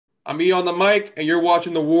I'm E on the mic, and you're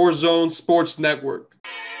watching the Warzone Sports Network.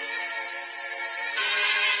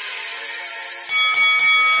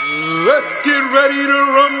 Let's get ready to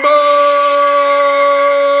rumble!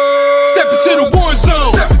 Step into the war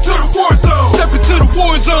zone! Step into the war zone! Step into the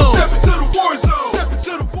war zone! Step into the war zone! Step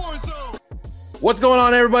into the war zone! What's going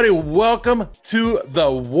on, everybody? Welcome to the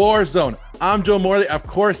Warzone. I'm Joe Morley. Of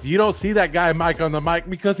course, you don't see that guy Mike on the mic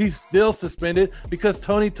because he's still suspended because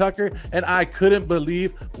Tony Tucker and I couldn't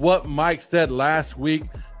believe what Mike said last week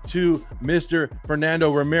to Mr. Fernando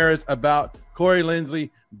Ramirez about Corey Linsley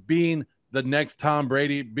being the next Tom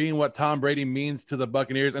Brady, being what Tom Brady means to the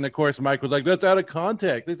Buccaneers. And of course, Mike was like, that's out of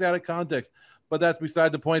context. It's out of context. But that's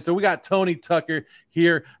beside the point. So we got Tony Tucker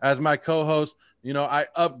here as my co-host. You know, I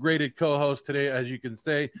upgraded co-host today, as you can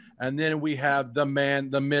say. And then we have the man,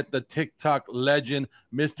 the myth, the TikTok legend,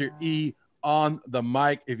 Mr. E on the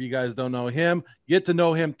mic. If you guys don't know him, get to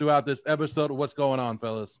know him throughout this episode. What's going on,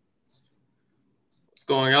 fellas? What's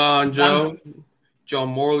going on, Joe? Joe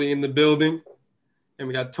Morley in the building. And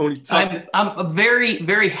we got Tony Tucker. I'm very,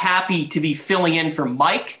 very happy to be filling in for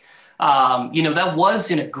Mike. That was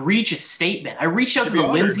an egregious statement. I reached out to the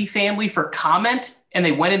Lindsay family for comment, and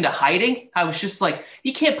they went into hiding. I was just like,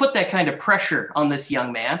 you can't put that kind of pressure on this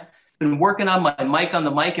young man. Been working on my Mike on the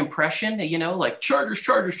mic impression, like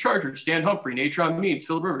Chargers, Dan Humphrey, Natron Means,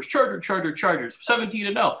 Phillip Rivers, Chargers,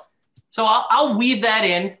 17-0. So I'll weave that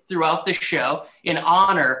in throughout the show in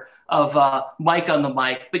honor of Mike on the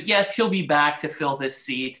mic. But yes, he'll be back to fill this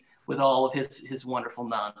seat with all of his wonderful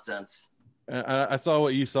nonsense. I saw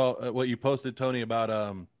what you posted, Tony,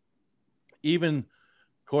 about even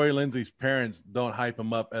Corey Lindsey's parents don't hype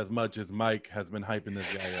him up as much as Mike has been hyping this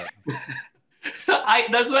guy up.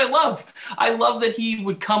 That's what I love. I love that he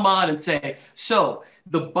would come on and say, so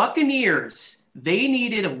the Buccaneers, they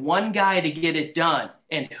needed one guy to get it done.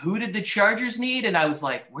 And who did the Chargers need? And I was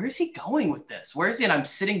like, where's he going with this? Where's he? And I'm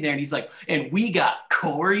sitting there and he's like, and we got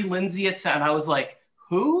Corey Lindsey at center. And I was like,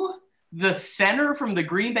 who? The center from the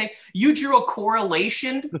Green Bay? You drew a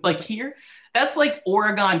correlation like here? That's like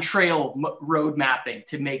Oregon Trail road mapping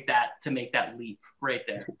to make that leap right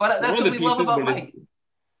there. But that's what we love about Mike.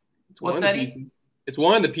 What's that? It's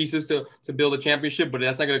one of the pieces to build a championship, but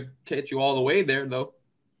that's not going to catch you all the way there, though.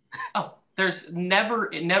 Oh, there's never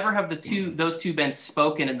have those two been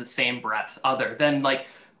spoken in the same breath other than like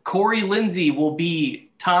Corey Lindsey will be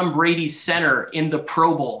Tom Brady's center in the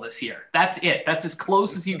Pro Bowl this year. That's it. That's as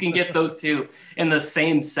close as you can get those two in the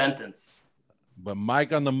same sentence. But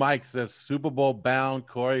Mike on the mic says Super Bowl bound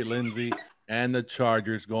Corey Lindsey and the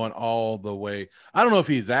Chargers going all the way. I don't know if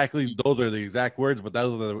those are the exact words, but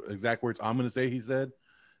those are the exact words I'm going to say he said.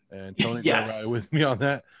 And Tony's going to ride with me on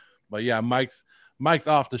that. But yeah, Mike's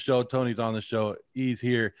off the show. Tony's on the show. E's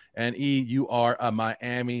here. And E, you are a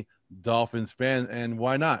Miami Dolphins fan. And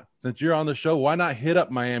why not? Since you're on the show, why not hit up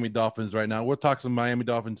Miami Dolphins right now? We'll talk some Miami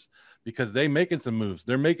Dolphins because they're making some moves.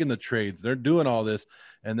 They're making the trades. They're doing all this.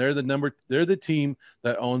 And they're the team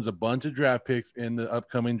that owns a bunch of draft picks in the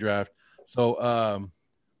upcoming draft. So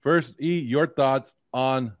first, E, your thoughts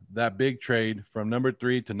on that big trade from number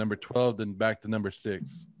 3 to number 12, then back to number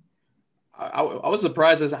 6. I was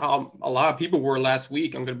surprised as how a lot of people were last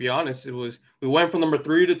week. I'm going to be honest. We went from number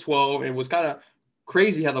 3 to 12, and it was kind of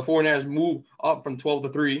crazy how the 49ers moved up from 12 to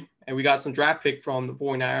 3, and we got some draft pick from the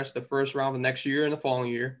 49ers the first round of the next year and the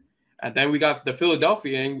following year. And then we got the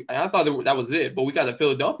Philadelphia, and I thought that was it, but we got the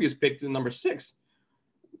Philadelphia's pick to number 6.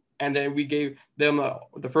 And then we gave them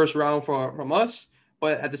the first round from us.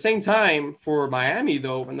 But at the same time, for Miami,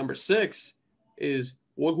 though, number 6 is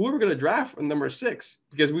who are we going to draft in number 6?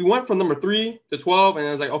 Because we went from number 3 to 12, and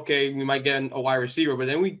I was like, okay, we might get a wide receiver, but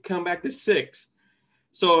then we come back to 6.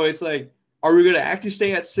 So it's like, are we going to actually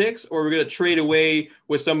stay at 6, or are we going to trade away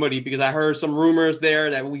with somebody? Because I heard some rumors there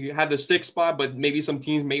that we have the 6th spot, but maybe some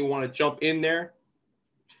teams may want to jump in there.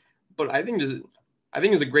 But I think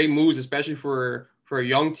it's a great move, especially for a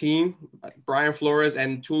young team like Brian Flores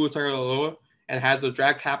and Tua Tagovailoa, and has the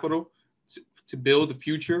draft capital to build the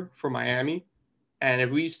future for Miami. And if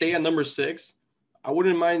we stay at number 6, I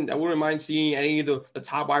wouldn't mind seeing any of the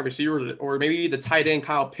top wide receivers or maybe the tight end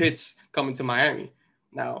Kyle Pitts coming to Miami.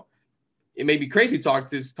 Now, it may be crazy to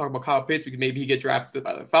talk about Kyle Pitts because maybe he get drafted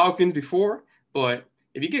by the Falcons before. But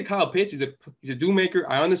if you get Kyle Pitts, he's a do maker.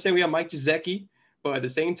 I understand we have Mike Gesicki, but at the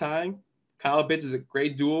same time, Kyle Pitts is a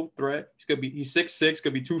great dual threat. He's 6'6",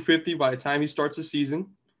 could be 250 by the time he starts the season,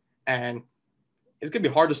 and it's gonna be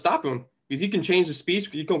hard to stop him because he can change the speed.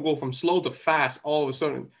 He can go from slow to fast all of a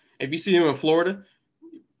sudden. If you see him in Florida,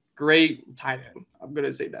 great tight end. I'm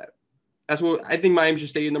gonna say that. That's what I think. Miami should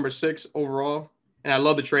stay at number 6 overall, and I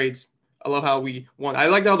love the trades. I love how we won. I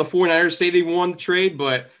like how the 49ers say they won the trade,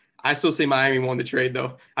 but I still say Miami won the trade,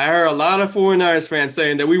 though. I heard a lot of 49ers fans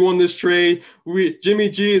saying that we won this trade. Jimmy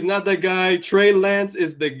G is not that guy. Trey Lance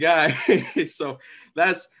is the guy. So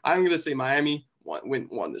I'm going to say Miami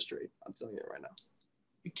won this trade. I'm telling you right now.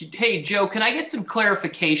 Hey, Joe, can I get some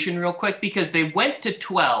clarification real quick? Because they went to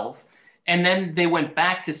 12 and then they went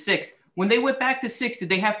back to 6. When they went back to 6, did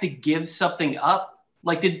they have to give something up?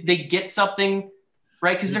 Like, did they get something,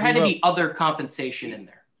 right? Because there had to be other compensation in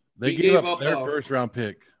there. They gave up their first-round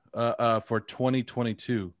pick for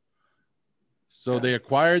 2022. So they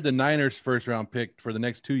acquired the Niners' first-round pick for the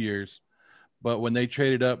next 2 years. But when they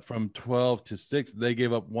traded up from 12 to 6, they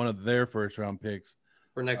gave up one of their first-round picks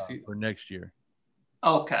for next year.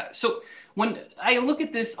 Okay. So when I look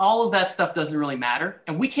at this, all of that stuff doesn't really matter.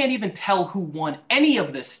 And we can't even tell who won any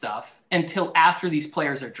of this stuff until after these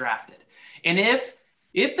players are drafted. And if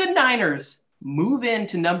the Niners move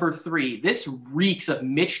into number 3, this reeks of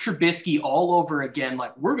Mitch Trubisky all over again.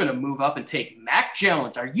 Like, we're going to move up and take Mac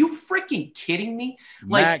Jones. Are you freaking kidding me?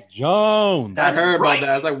 Like, Mac Jones. I heard about that.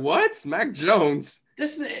 I was like, what? Mac Jones?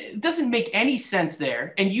 This doesn't make any sense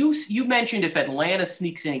there. And you mentioned if Atlanta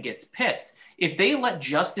sneaks in and gets Pitts, if they let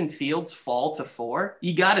Justin Fields fall to 4,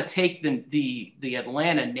 you got to take the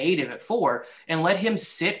Atlanta native at 4 and let him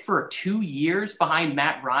sit for 2 years behind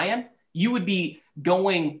Matt Ryan. You'd be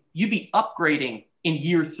upgrading in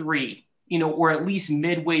year 3, or at least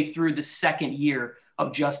midway through the second year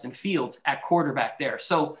of Justin Fields at quarterback there.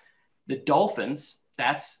 So the Dolphins,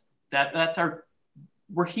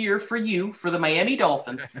 we're here for you, for the Miami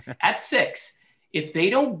Dolphins at 6. If they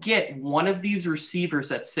don't get one of these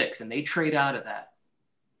receivers at 6 and they trade out of that,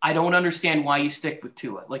 I don't understand why you stick with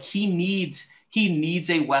Tua. Like, he needs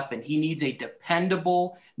a weapon. He needs a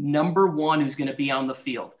dependable number 1 who's going to be on the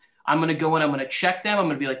field. I'm going to go in, I'm going to check them. I'm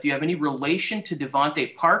going to be like, do you have any relation to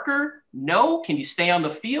Devontae Parker? No. Can you stay on the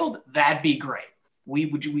field? That'd be great.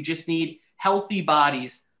 We just need healthy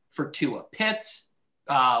bodies for Tua. Pitts,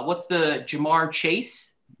 what's the Jamar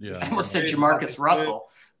Chase? Yeah. I almost said Jamarcus Russell.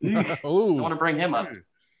 I want to bring him up.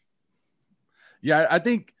 Yeah, I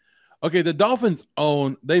think, okay, the Dolphins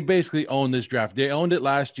they basically own this draft. They owned it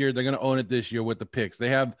last year. They're going to own it this year with the picks.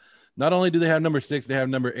 Not only do they have number 6, they have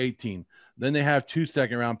number 18. Then they have 2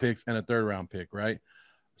 second-round picks and a third-round pick, right?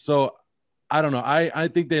 So I don't know. I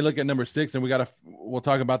think they look at number 6, and we'll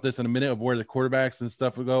talk about this in a minute of where the quarterbacks and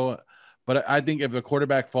stuff will go. But I think if the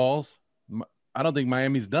quarterback falls, I don't think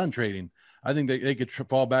Miami's done trading. I think they could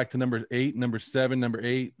fall back to number 8, number 7, number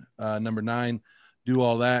 8, number 9, do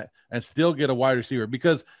all that, and still get a wide receiver.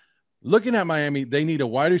 Because looking at Miami, they need a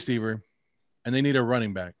wide receiver and they need a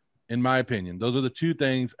running back, in my opinion. Those are the 2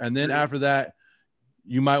 things. And then after that,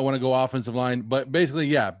 you might want to go offensive line. But basically,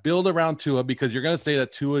 yeah, build around Tua, because you're going to say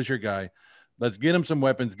that Tua is your guy. Let's get him some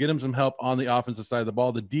weapons, get him some help on the offensive side of the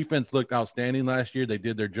ball. The defense looked outstanding last year. They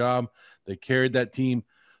did their job. They carried that team.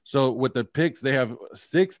 So with the picks, they have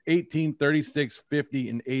 6, 18, 36, 50,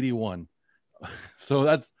 and 81. So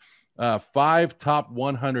that's 5 top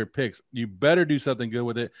 100 picks. You better do something good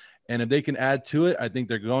with it. And if they can add to it, I think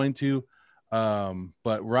they're going to.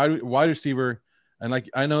 But wide receiver, and like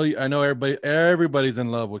I know everybody's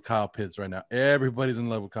in love with Kyle Pitts right now. Everybody's in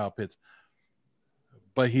love with Kyle Pitts.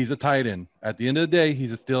 But he's a tight end. At the end of the day,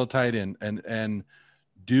 he's still a tight end. And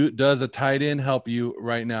does a tight end help you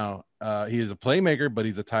right now? He is a playmaker, but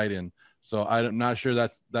he's a tight end. So I'm not sure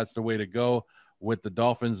that's the way to go with the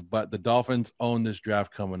Dolphins, but the Dolphins own this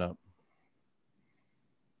draft coming up.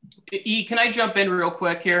 E, can I jump in real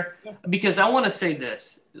quick here? Because I want to say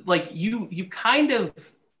this. Like, you kind of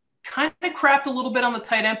crapped a little bit on the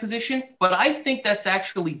tight end position, but I think that's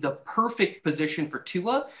actually the perfect position for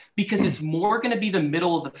Tua, because it's more going to be the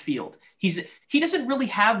middle of the field. He doesn't really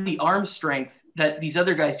have the arm strength that these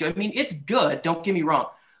other guys do. I mean, it's good, don't get me wrong.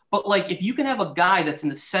 But, like, if you can have a guy that's in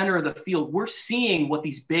the center of the field, we're seeing what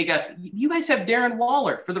these you guys have Darren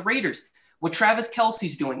Waller for the Raiders, what Travis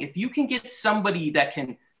Kelce's doing. If you can get somebody that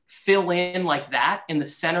can fill in like that in the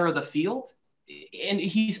center of the field, and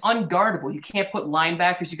he's unguardable. You can't put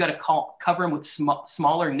linebackers. You got to cover him with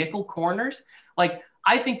smaller nickel corners. Like,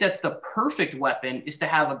 I think that's the perfect weapon, is to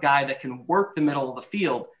have a guy that can work the middle of the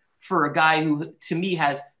field for a guy who, to me,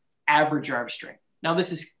 has average arm strength. Now,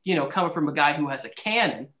 this is, coming from a guy who has a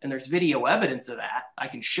cannon, and there's video evidence of that. I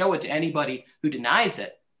can show it to anybody who denies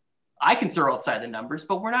it. I can throw outside the numbers,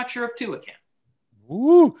 but we're not sure if Tua can.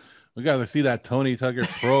 Woo! We got to see that Tony Tucker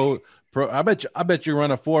pro. I bet you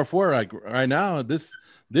run a 4.4 like right now. This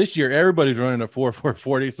year, everybody's running a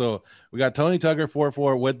 4.40. So we got Tony Tucker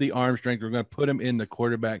 4.4 with the arm strength. We're going to put him in the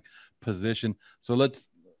quarterback position. So let's.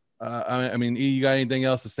 I mean, E, you got anything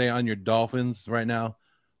else to say on your Dolphins right now?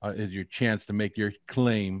 Is your chance to make your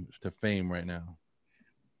claim to fame right now?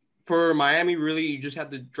 for Miami, really, you just have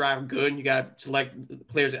to draft good. You got to select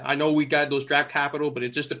players. I know we got those draft capital, but it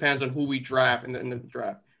just depends on who we draft in the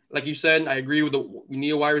draft. Like you said, I agree with we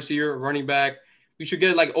need a wide receiver, a running back. We should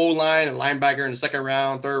get like O-line and linebacker in the second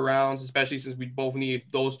round, third rounds, especially since we both need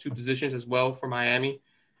those two positions as well for Miami.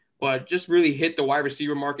 But just really hit the wide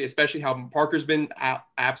receiver market, especially how Parker's been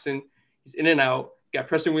absent. He's in and out. You got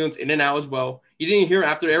Preston Williams in and out as well. You didn't hear him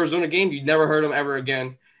after the Arizona game. You never heard him ever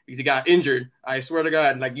again because he got injured. I swear to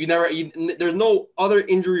God, like there's no other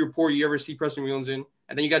injury report you ever see Preston Williams in.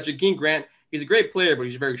 And then you got Jakeem Grant. He's a great player, but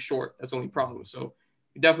he's very short. That's the only problem. So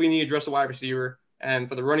we definitely need to address the wide receiver. And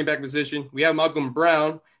for the running back position, we have Malcolm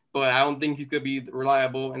Brown, but I don't think he's going to be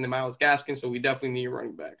reliable. And then Myles Gaskin, so we definitely need a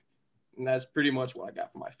running back. And that's pretty much what I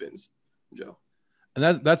got for my Fins, Joe.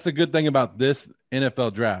 And that's the good thing about this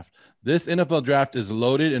NFL draft. This NFL draft is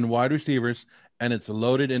loaded in wide receivers, and it's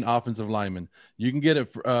loaded in offensive linemen. You can get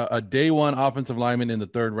a day one offensive lineman in the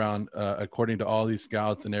third round, according to all these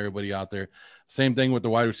scouts and everybody out there. Same thing with the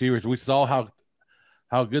wide receivers. We saw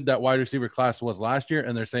how good that wide receiver class was last year,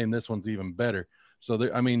 and they're saying this one's even better. So,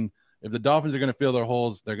 if the Dolphins are going to fill their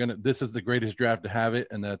holes, this is the greatest draft to have it.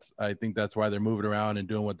 And I think that's why they're moving around and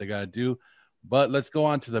doing what they got to do. But let's go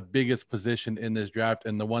on to the biggest position in this draft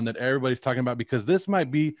and the one that everybody's talking about, because this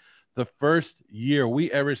might be the first year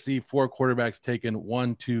we ever see 4 quarterbacks taken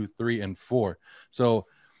 1, 2, 3, and 4. So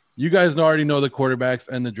you guys already know the quarterbacks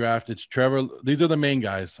and the draft. It's Trevor. These are the main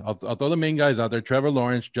guys. I'll throw the main guys out there. Trevor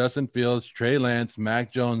Lawrence, Justin Fields, Trey Lance,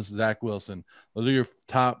 Mac Jones, Zach Wilson. Those are your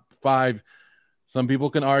top 5. Some people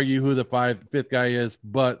can argue who the 5th guy is,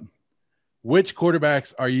 but which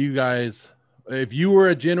quarterbacks are you guys? If you were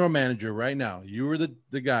a general manager right now, you were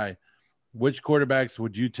the guy, which quarterbacks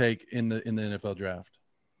would you take in the NFL draft?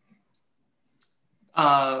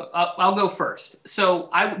 I'll go first. So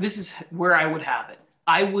this is where I would have it.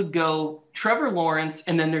 I would go Trevor Lawrence,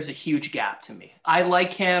 and then there's a huge gap to me. I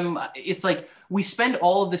like him. It's like we spend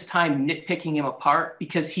all of this time nitpicking him apart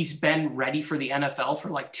because he's been ready for the NFL for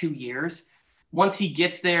like 2 years. Once he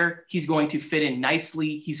gets there, he's going to fit in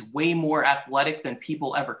nicely. He's way more athletic than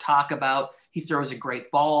people ever talk about. He throws a great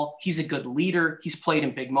ball. He's a good leader. He's played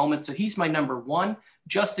in big moments. So he's my number 1.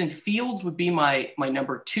 Justin Fields would be my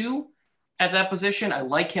number 2 at that position. I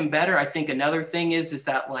like him better. I think another thing is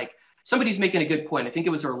that like somebody's making a good point. I think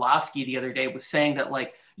it was Orlovsky the other day was saying that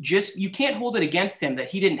like you can't hold it against him that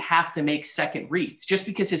he didn't have to make second reads just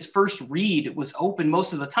because his first read was open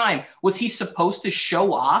most of the time. Was he supposed to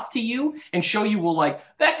show off to you and show you, well, like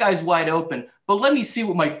that guy's wide open, but let me see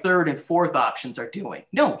what my 3rd and 4th options are doing.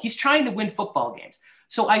 No, he's trying to win football games.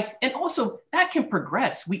 And also that can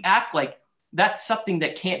progress. We act like that's something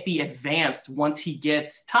that can't be advanced once he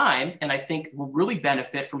gets time. And I think will really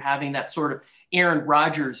benefit from having that sort of Aaron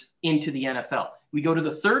Rodgers into the NFL. We go to the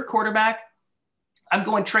 3rd quarterback. I'm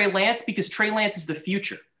going Trey Lance because Trey Lance is the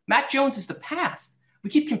future. Mac Jones is the past. We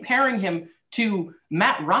keep comparing him to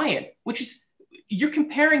Matt Ryan, which is you're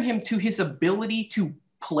comparing him to his ability to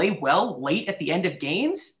play well late at the end of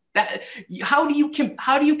games. How do you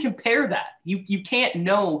compare that? You can't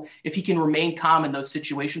know if he can remain calm in those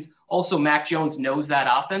situations. Also, Mac Jones knows that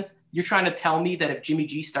offense. You're trying to tell me that if Jimmy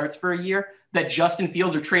G starts for a year, that Justin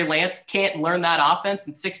Fields or Trey Lance can't learn that offense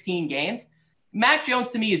in 16 games? Mac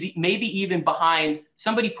Jones to me is maybe even behind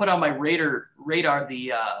somebody put on my radar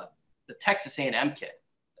the Texas A&M kid,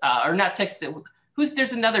 or not Texas.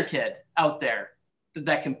 There's another kid out there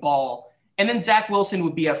that can ball, and then Zach Wilson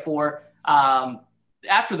would be at 4.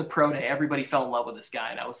 After the pro day, everybody fell in love with this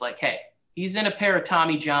guy, and I was like, hey, he's in a pair of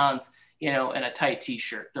Tommy Johns, and a tight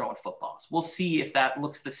T-shirt throwing footballs. We'll see if that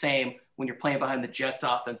looks the same when you're playing behind the Jets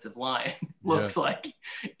offensive line. Looks like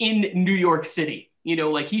in New York City.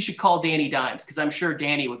 Like he should call Danny Dimes because I'm sure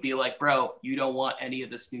Danny would be like, bro, you don't want any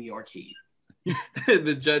of this New York heat.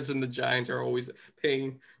 The Jets and the Giants are always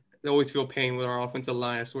pain. They always feel pain with our offensive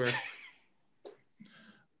line, I swear.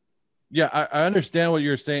 Yeah, I understand what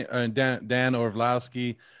you're saying. Dan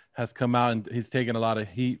Orlovsky has come out and he's taken a lot of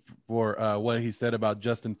heat for what he said about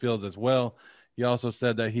Justin Fields as well. He also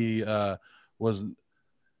said that he was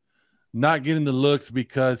not getting the looks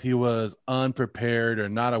because he was unprepared or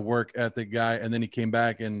not a work ethic guy. And then he came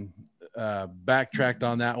back and backtracked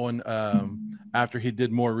on that one after he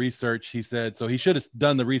did more research. He said, so he should have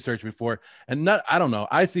done the research before. And I don't know.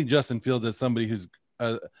 I see Justin Fields as somebody who's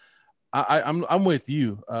I'm with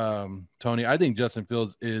you, Tony. I think Justin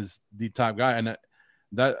Fields is the top guy. And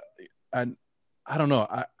I don't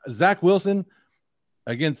know. Zach Wilson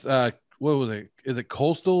against what was it? Is it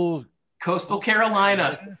Coastal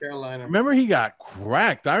Carolina? Remember he got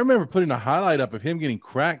cracked. I remember putting a highlight up of him getting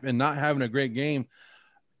cracked and not having a great game.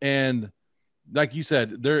 And like you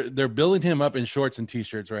said, they're building him up in shorts and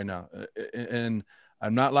t-shirts right now, and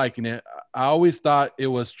I'm not liking it. I always thought it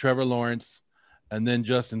was Trevor Lawrence, and then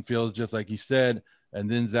Justin Fields, just like you said, and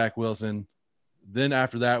then Zach Wilson. Then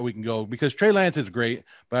after that, we can go, because Trey Lance is great,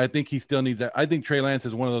 but I think he still needs that. I think Trey Lance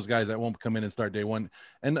is one of those guys that won't come in and start day one,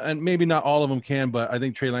 and maybe not all of them can, but I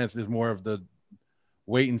think Trey Lance is more of the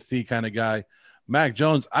wait and see kind of guy. Mac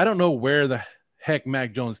Jones, I don't know where the heck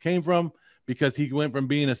Mac Jones came from, because he went from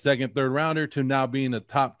being a second, third rounder to now being a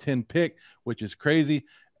top 10 pick, which is crazy.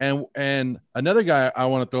 And another guy I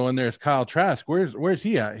want to throw in there is Kyle Trask. Where's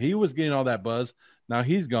he at? He was getting all that buzz. Now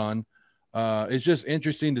he's gone. It's just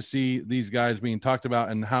interesting to see these guys being talked about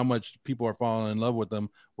and how much people are falling in love with them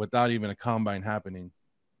without even a combine happening.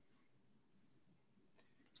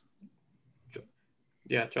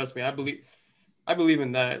 Yeah, trust me, I believe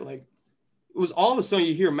in that. Like, it was all of a sudden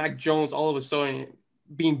you hear Mac Jones all of a sudden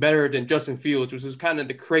being better than Justin Fields, which was kind of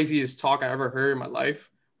the craziest talk I ever heard in my life,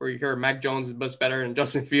 where you hear Mac Jones is much better than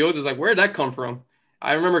Justin Fields. It's like, where did that come from?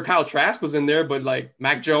 I remember Kyle Trask was in there, but like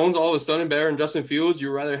Mac Jones all of a sudden better than Justin Fields.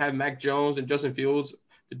 You'd rather have Mac Jones and Justin Fields,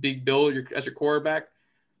 the big build as your quarterback.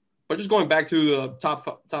 But just going back to the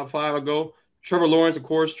top five, I go Trevor Lawrence. Of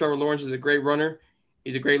course, Trevor Lawrence is a great runner.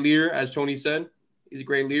 He's a great leader, as Tony said. He's a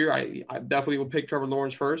great leader. I definitely would pick Trevor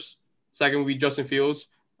Lawrence first. Second would be Justin Fields.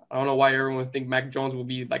 I don't know why everyone would think Mac Jones will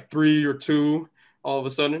be like 3 or 2 all of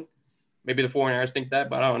a sudden. Maybe the 49ers think that,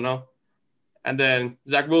 but I don't know. And then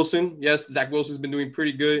Zach Wilson. Yes, Zach Wilson's been doing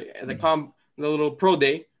pretty good at the little pro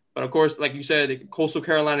day. But, of course, like you said, the Coastal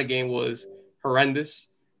Carolina game was horrendous.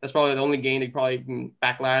 That's probably the only game they probably can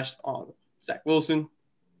backlash on Zach Wilson.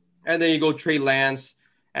 And then you go Trey Lance,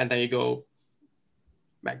 and then you go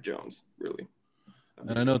Mac Jones, really.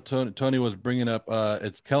 And I know Tony was bringing up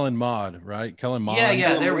it's Kellen Mond, right? Kellen Mond.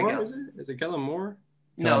 Yeah, there we Moore, go. Is it Kellen Moore?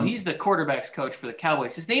 No, he's the quarterbacks coach for the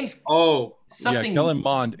Cowboys. His name's something. Yeah, Kellen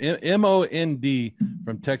Mond, Mond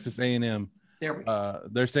from Texas A&M. There we go.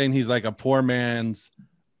 They're saying he's like a poor man's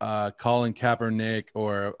Colin Kaepernick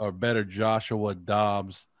or better Joshua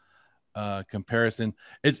Dobbs comparison.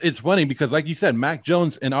 It's funny because, like you said, Mac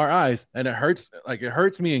Jones in our eyes, and it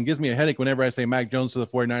hurts me and gives me a headache whenever I say Mac Jones to the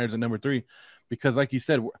 49ers at number 3, because like you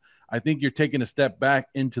said, I think you're taking a step back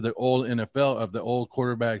into the old NFL of the old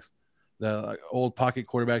quarterbacks, the old pocket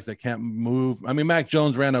quarterbacks that can't move. I mean, Mac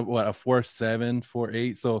Jones ran a 4.7,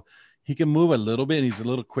 4.8, so he can move a little bit, and he's a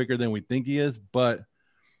little quicker than we think he is, but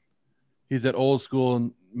he's that old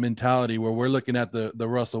school mentality where we're looking at the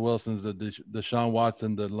Russell Wilsons, the Shawn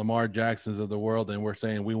Watson, the Lamar Jacksons of the world, and we're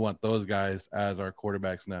saying we want those guys as our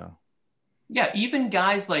quarterbacks now. Yeah, even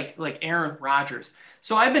guys like Aaron Rodgers.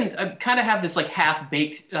 So I kind of have this like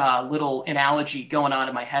half-baked little analogy going on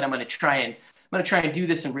in my head. I'm going to try and do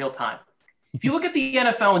this in real time. If you look at the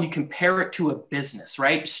NFL and you compare it to a business,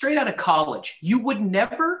 right? Straight out of college, you would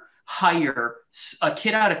never hire a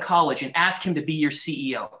kid out of college and ask him to be your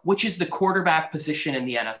CEO, which is the quarterback position in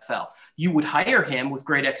the NFL. You would hire him with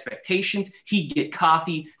great expectations. He'd get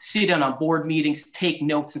coffee, sit in on board meetings, take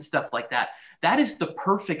notes and stuff like that. That is the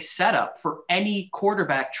perfect setup for any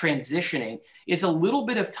quarterback transitioning, is a little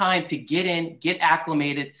bit of time to get in, get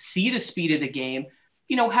acclimated, see the speed of the game,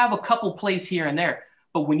 have a couple plays here and there.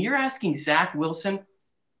 But when you're asking Zach Wilson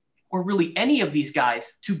or really any of these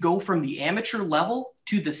guys to go from the amateur level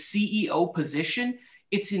to the CEO position,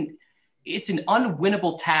 it's an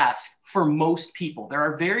unwinnable task for most people. There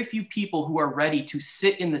are very few people who are ready to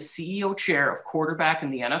sit in the CEO chair of quarterback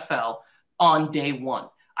in the NFL on day one.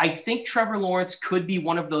 I think Trevor Lawrence could be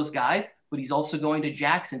one of those guys, but he's also going to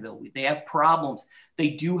Jacksonville. They have problems. They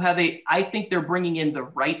do have I think they're bringing in the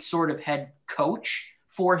right sort of head coach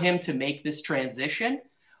for him to make this transition.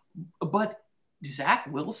 But Zach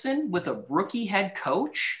Wilson with a rookie head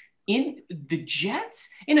coach in the Jets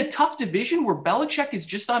in a tough division where Belichick is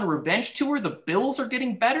just on a revenge tour, the Bills are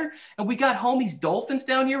getting better, and we got homies Dolphins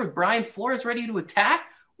down here with Brian Flores ready to attack.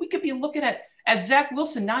 We could be looking at Zach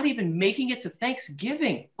Wilson not even making it to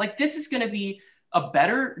Thanksgiving. Like, this is going to be a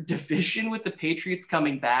better division with the Patriots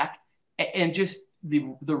coming back, and just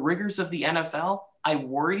the rigors of the NFL. I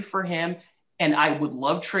worry for him, and I would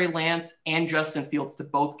love Trey Lance and Justin Fields to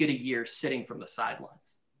both get a year sitting from the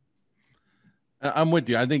sidelines. I'm with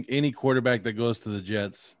you. I think any quarterback that goes to the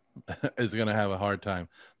Jets is going to have a hard time.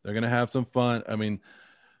 They're going to have some fun. I mean,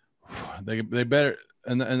 they better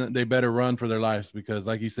and they better run for their lives, because,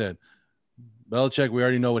 like you said, Belichick, we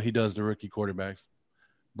already know what he does to rookie quarterbacks.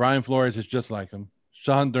 Brian Flores is just like him.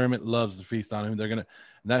 Sean Dermott loves to feast on him. They're going to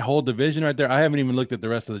 – that whole division right there, I haven't even looked at the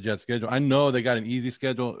rest of the Jets schedule. I know they got an easy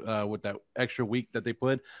schedule with that extra week that they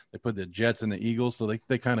put. They put the Jets and the Eagles, so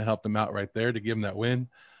they kind of helped them out right there to give them that win.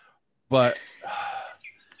 But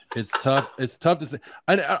It's tough. It's tough to say.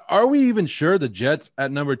 Are we even sure the Jets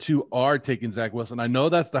at number 2 are taking Zach Wilson? I know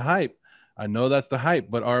that's the hype.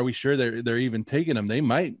 But are we sure they're even taking him? They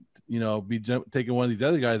might, be taking one of these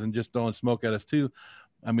other guys and just throwing smoke at us too.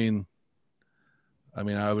 I mean,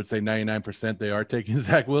 I would say 99% they are taking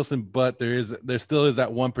Zach Wilson, but there still is that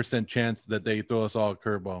 1% chance that they throw us all a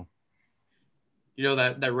curveball.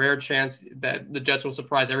 That rare chance that the Jets will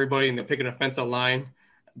surprise everybody and they pick an offensive line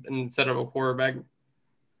instead of a quarterback.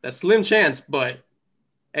 That slim chance, but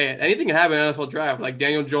hey, anything can happen in an NFL draft. Like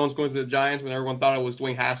Daniel Jones going to the Giants when everyone thought it was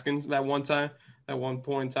Dwayne Haskins at one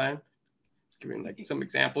point in time. Giving like some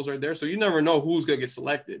examples right there. So you never know who's going to get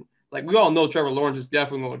selected. Like we all know Trevor Lawrence is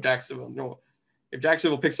definitely going to Jacksonville. No, if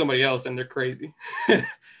Jacksonville picks somebody else, then they're crazy.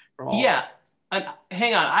 Yeah.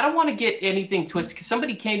 Hang on. I don't want to get anything twisted because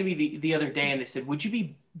somebody came to me the other day and they said, would you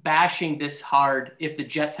be bashing this hard if the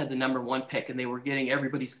Jets had the number 1 pick and they were getting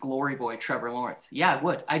everybody's glory boy, Trevor Lawrence? Yeah, I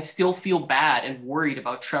would. I'd still feel bad and worried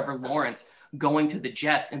about Trevor Lawrence going to the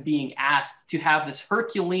Jets and being asked to have this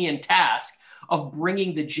Herculean task of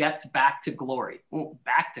bringing the Jets back to glory. Well,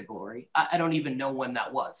 back to glory. I don't even know when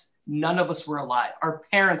that was. None of us were alive. Our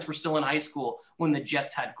parents were still in high school when the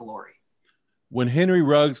Jets had glory. When Henry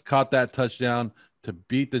Ruggs caught that touchdown to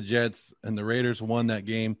beat the Jets and the Raiders won that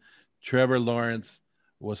game, Trevor Lawrence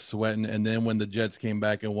was sweating. And then when the Jets came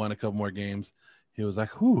back and won a couple more games, he was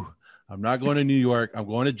like, whew, I'm not going to New York. I'm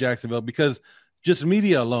going to Jacksonville, because just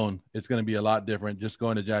media alone, it's going to be a lot different just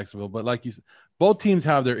going to Jacksonville. But like you said, both teams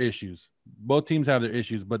have their issues.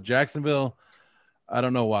 But Jacksonville, I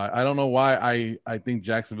don't know why. I think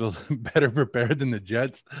Jacksonville's better prepared than the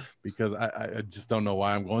Jets, because I just don't know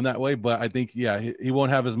why I'm going that way. But I think, yeah, he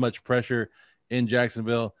won't have as much pressure in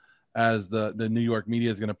Jacksonville as the New York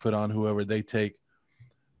media is going to put on whoever they take.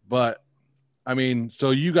 But, I mean, so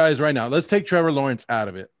you guys right now, let's take Trevor Lawrence out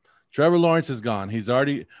of it. Trevor Lawrence is gone. He's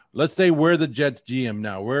already – let's say we're the Jets GM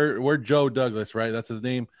now. We're Joe Douglas, right? That's his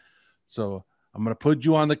name. So I'm going to put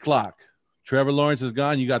you on the clock. Trevor Lawrence is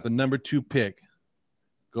gone. You got the number 2 pick.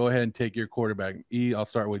 Go ahead and take your quarterback. E, I'll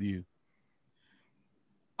start with you.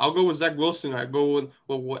 I'll go with Zach Wilson. I go with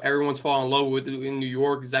what everyone's fallen in love with in New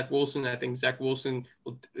York, Zach Wilson. I think Zach Wilson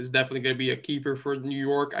is definitely going to be a keeper for New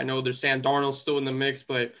York. I know there's Sam Darnold still in the mix,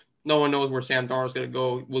 but no one knows where Sam Darnold's going to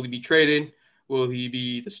go. Will he be traded? Will he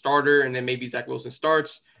be the starter? And then maybe Zach Wilson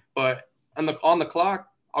starts. But on the clock,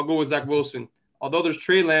 I'll go with Zach Wilson. Although there's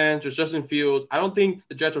Trey Lance, there's Justin Fields. I don't think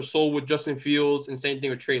the Jets are sold with Justin Fields, and same thing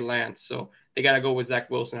with Trey Lance. So they got to go with Zach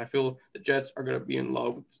Wilson. I feel the Jets are going to be in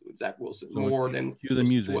love with Zach Wilson more than the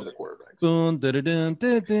music. 2 other quarterbacks. Boom,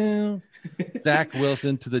 Zach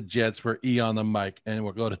Wilson to the Jets for E on the mic, and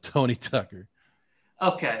we'll go to Tony Tucker.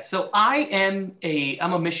 Okay, so I'm a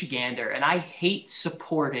Michigander, and I hate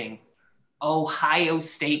supporting Ohio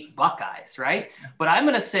State Buckeyes, right? But I'm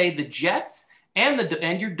going to say the Jets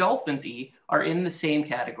and your Dolphins, E, are in the same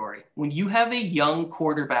category. When you have a young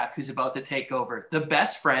quarterback who's about to take over, the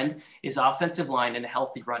best friend is offensive line and a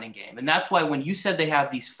healthy running game. And that's why when you said they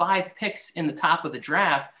have these 5 picks in the top of the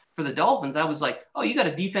draft for the Dolphins, I was like, oh, you got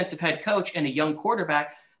a defensive head coach and a young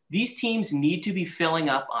quarterback. These teams need to be filling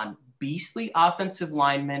up on beastly offensive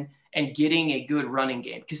linemen and getting a good running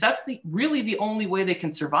game, because that's really the only way they can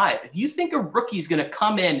survive. If you think a rookie is going to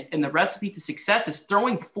come in and the recipe to success is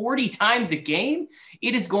throwing 40 times a game,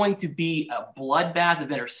 it is going to be a bloodbath of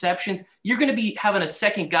interceptions. You're going to be having a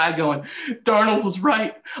second guy going, Darnold was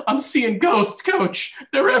right. I'm seeing ghosts, coach.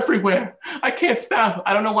 They're everywhere. I can't stop.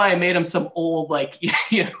 I don't know why I made him some old,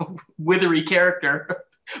 withery character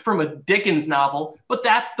from a Dickens novel, but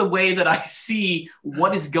that's the way that I see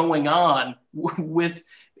what is going on with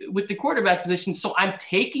the quarterback position. So I'm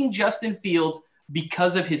taking Justin Fields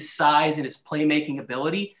because of his size and his playmaking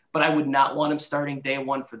ability, but I would not want him starting day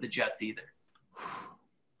 1 for the Jets either.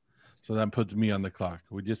 So that puts me on the clock.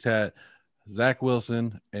 We just had Zach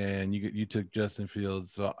Wilson, and you took Justin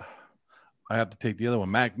Fields. So I have to take the other one.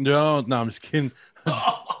 Mac Jones. No, I'm just kidding.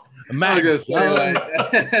 Mac Jones.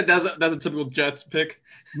 That's a typical Jets pick.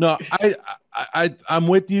 No, I'm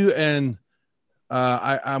with you, and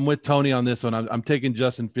I'm with Tony on this one. I'm taking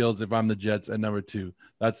Justin Fields if I'm the Jets at number 2.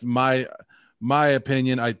 That's my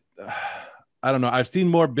opinion. I don't know. I've seen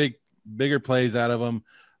more bigger plays out of him.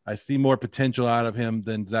 I see more potential out of him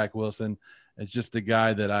than Zach Wilson. It's just a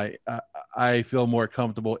guy that I feel more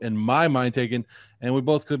comfortable in my mind taking, and we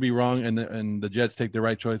both could be wrong, and the Jets take the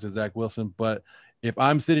right choice as Zach Wilson. But if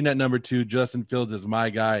I'm sitting at number 2, Justin Fields is my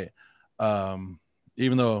guy.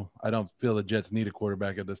 Even though I don't feel the Jets need a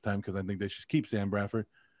quarterback at this time, because I think they should keep Sam Bradford.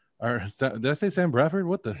 Or did I say Sam Bradford?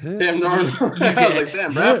 What the heck? Sam Darnold. I was like,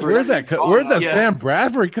 Sam Bradford. Where's that Yeah. Sam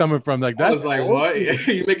Bradford coming from? Like, I that's was like, old what?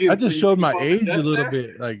 school. You making? I just showed my you age a little there?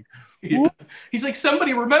 bit. Like, Yeah. He's like,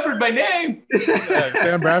 somebody remembered my name.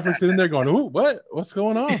 Sam Bradford sitting there going, "Ooh, what's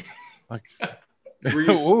going on?" Like, Re-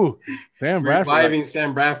 ooh, Sam Bradford. Reviving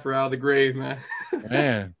Sam Bradford out of the grave, man.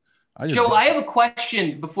 Man, Joe, I have a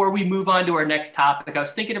question before we move on to our next topic. I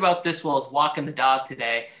was thinking about this while I was walking the dog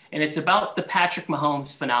today, and it's about the Patrick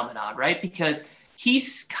Mahomes phenomenon, right? Because he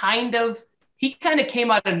kind of came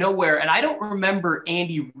out of nowhere, and I don't remember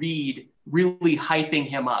Andy Reid really hyping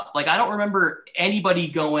him up. Like, I don't remember anybody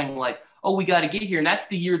going like, oh, we got to get here. And that's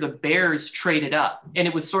the year the Bears traded up, and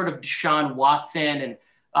it was sort of Deshaun Watson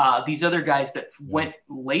and these other guys that went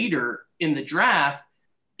later in the draft.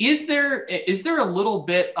 Is there a little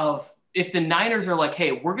bit of, if the Niners are like,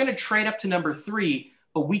 hey, we're going to trade up to number 3,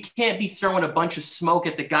 but we can't be throwing a bunch of smoke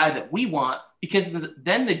at the guy that we want, because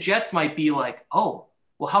then the Jets might be like, oh,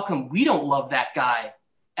 well, how come we don't love that guy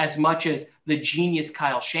as much as the genius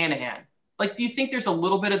Kyle Shanahan? Like, do you think there's a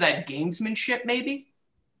little bit of that gamesmanship maybe?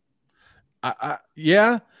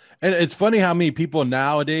 Yeah. And it's funny how many people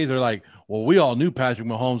nowadays are like, well, we all knew Patrick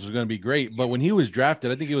Mahomes was going to be great. But when he was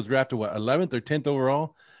drafted, I think he was drafted, 11th or 10th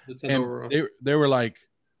overall? They were like,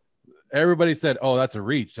 everybody said, oh, that's a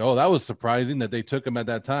reach. Oh, that was surprising that they took him at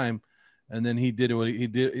that time. And then he did what he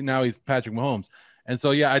did. Now he's Patrick Mahomes. And so,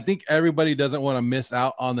 yeah, I think everybody doesn't want to miss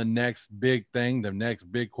out on the next big thing, the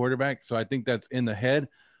next big quarterback. So I think that's in the head.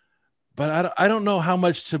 But I don't know how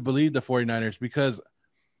much to believe the 49ers, because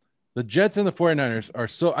the Jets and the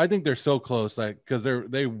 49ers I think they're so close, like, because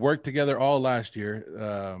they worked together all last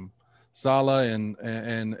year. Saleh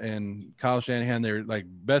and Kyle Shanahan, they're like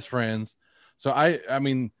best friends. So I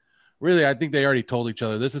mean, really, I think they already told each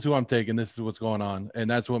other, this is who I'm taking, this is what's going on, and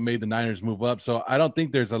that's what made the Niners move up. So I don't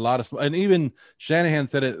think there's a lot of, and even Shanahan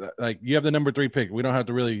said it, like, you have the number 3 pick. We don't have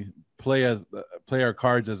to really play our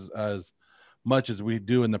cards as much as we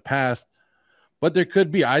do in the past. But there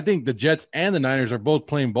could be. I think the Jets and the Niners are both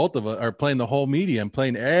playing, both of us are playing the whole media and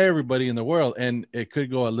playing everybody in the world, and it could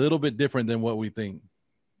go a little bit different than what we think.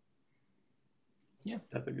 Yeah,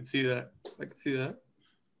 definitely could see that. I could see that.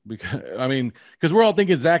 Because we're all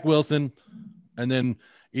thinking Zach Wilson, and then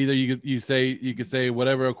either you could say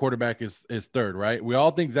whatever a quarterback is third, right? We all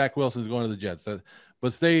think Zach Wilson is going to the Jets,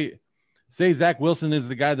 but say Zach Wilson is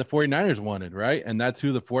the guy the 49ers wanted, right? And that's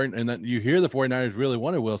who and then you hear the 49ers really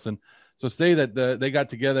wanted Wilson. So say that they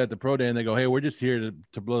got together at the pro day and they go, hey, we're just here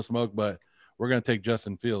to blow smoke, but we're going to take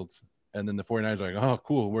Justin Fields. And then the 49ers are like, oh,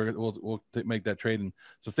 cool, we'll make that trade. And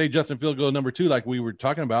so say Justin Fields goes number 2, like we were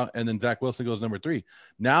talking about, and then Zach Wilson goes number 3.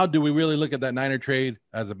 Now, do we really look at that Niner trade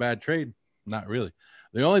as a bad trade? Not really.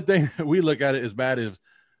 The only thing we look at it as bad is,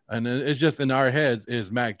 and it's just in our heads,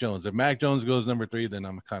 is Mac Jones. If Mac Jones goes number 3, then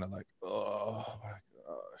I'm kind of like, oh, my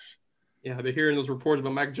gosh. Yeah, I've been hearing those reports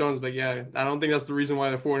about Mac Jones, but yeah, I don't think that's the reason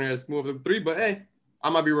why the 49ers move up to 3, but hey, I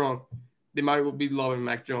might be wrong. They might be loving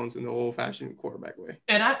Mac Jones in the old-fashioned quarterback way.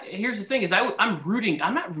 And here's the thing: is I'm not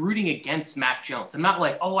rooting against Mac Jones. I'm not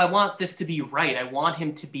like, oh, I want this to be right. I want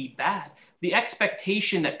him to be bad. The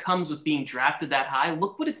expectation that comes with being drafted that high.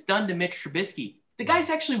 Look what it's done to Mitch Trubisky. The guy's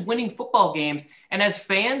actually winning football games, and as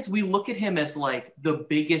fans, we look at him as like the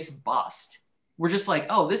biggest bust. We're just like,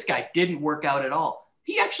 oh, this guy didn't work out at all.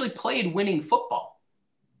 He actually played winning football.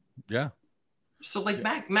 Yeah. So like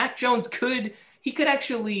Mac Jones could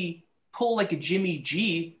actually pull like a Jimmy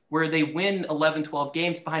G where they win 11, 12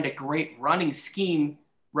 games behind a great running scheme,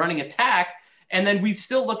 running attack. And then we'd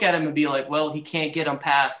still look at him and be like, well, he can't get them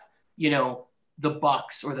past, the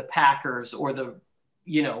Bucks or the Packers or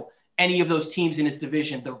any of those teams in his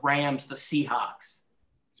division, the Rams, the Seahawks.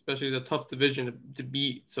 Especially the tough division to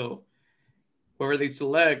beat. So whoever they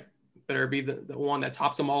select better be the one that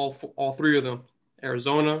tops them all 3 of them.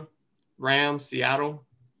 Arizona, Rams, Seattle.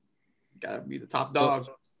 Got to be the top dog.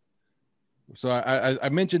 So I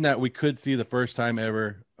mentioned that we could see the first time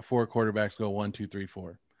ever 4 quarterbacks go 1, 2, 3,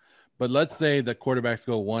 4. But let's say the quarterbacks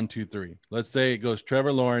go 1, 2, 3. Let's say it goes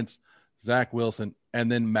Trevor Lawrence, Zach Wilson,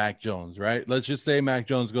 and then Mac Jones, right? Let's just say Mac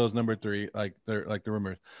Jones goes number 3, like the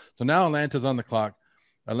rumors. So now Atlanta's on the clock.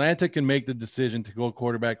 Atlanta can make the decision to go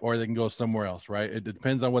quarterback, or they can go somewhere else, right? It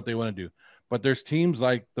depends on what they want to do. But there's teams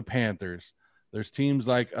like the Panthers. There's teams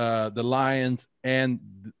like the Lions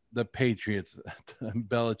and the Patriots.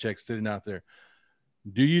 Belichick sitting out there.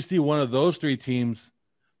 Do you see one of those 3 teams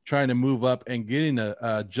trying to move up and getting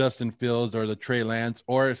a Justin Fields or the Trey Lance,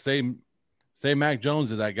 or say Mac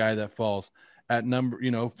Jones is that guy that falls at number,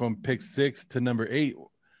 from pick 6 to number 8?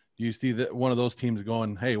 Do you see that one of those teams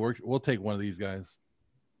going, hey, we'll take one of these guys?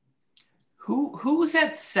 Who was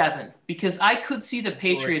at 7? Because I could see the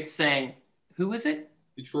Patriots saying, who is it?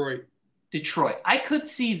 Detroit. I could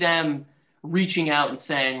see them reaching out and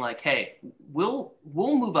saying like, hey, we'll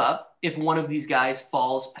move up if one of these guys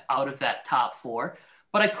falls out of that top 4.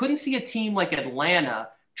 But I couldn't see a team like Atlanta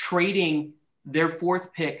trading their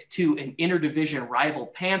 4th pick to an interdivision rival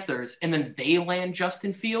Panthers, and then they land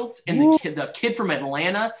Justin Fields, and the kid from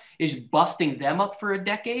Atlanta is busting them up for a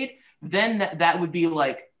decade. Then that would be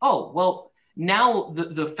like, oh, well, now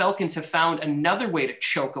the Falcons have found another way to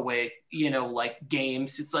choke away, like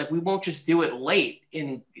games. It's like, we won't just do it late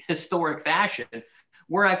in historic fashion.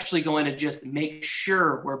 We're actually going to just make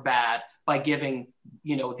sure we're bad by giving,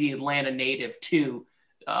 the Atlanta native to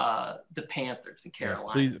the Panthers in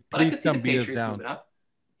Carolina. Please come beat us down.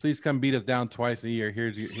 Please come beat us down twice a year.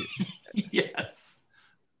 Here's your. Yes.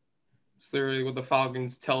 It's literally what the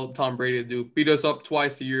Falcons tell Tom Brady to do. Beat us up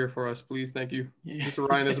twice a year for us, please. Thank you. Mr.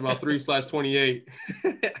 Ryan is about 3/28.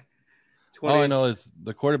 All I know is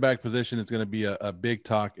the quarterback position is going to be a big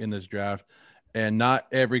talk in this draft, and not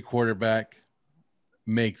every quarterback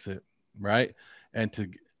makes it, right?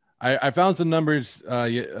 And I found some numbers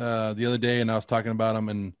the other day, and I was talking about them,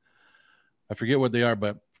 and I forget what they are,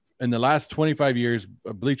 but in the last 25 years,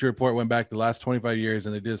 a Bleacher Report went back the last 25 years,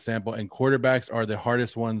 and they did a sample, and quarterbacks are the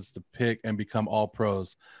hardest ones to pick and become all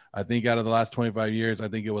pros. I think out of the last 25 years, I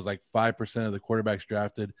think it was like 5% of the quarterbacks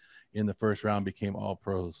drafted in the first round became all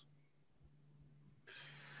pros.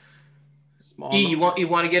 You want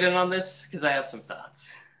to get in on this? Because I have some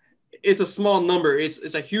thoughts. It's a small number.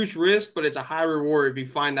 It's a huge risk, but it's a high reward if you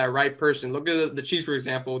find that right person. Look at the Chiefs, for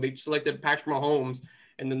example. They selected Patrick Mahomes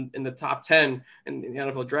in the top 10 in the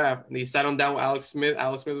NFL draft, and they sat him down with Alex Smith.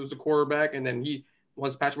 Alex Smith was the quarterback, and then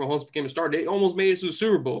once Patrick Mahomes became a star, they almost made it to the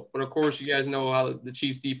Super Bowl. But of course, you guys know how the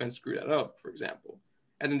Chiefs defense screwed that up, for example.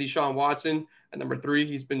 And then Deshaun Watson at number 3,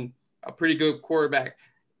 he's been a pretty good quarterback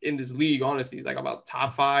in this league. Honestly, he's like about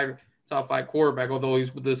top five quarterback, although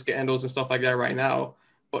he's with the scandals and stuff like that right now.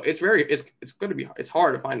 But it's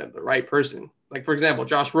hard to find the right person. Like, for example,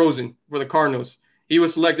 Josh Rosen for the Cardinals. He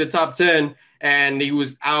was selected top 10, and he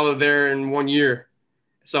was out of there in 1 year.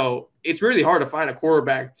 So it's really hard to find a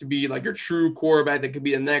quarterback to be like your true quarterback that could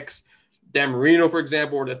be the next Dan Marino, for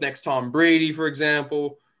example, or the next Tom Brady, for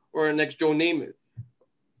example, or the next Joe Namath.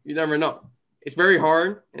 You never know. It's very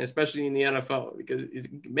hard, and especially in the NFL, because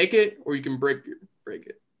you can make it or you can break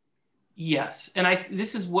it. Yes, and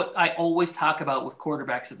this is what I always talk about with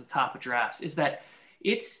quarterbacks at the top of drafts, is that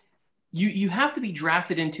it's you have to be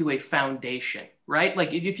drafted into a foundation, right?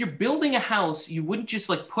 Like if you're building a house, you wouldn't just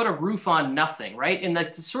like put a roof on nothing, right? And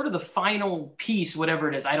that's sort of the final piece, whatever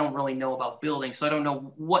it is. I don't really know about building, so I don't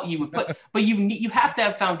know what you would put, but you have to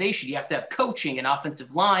have foundation. You have to have coaching and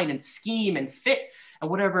offensive line and scheme and fit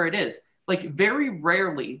and whatever it is. Like very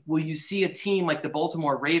rarely will you see a team like the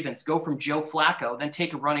Baltimore Ravens go from Joe Flacco, then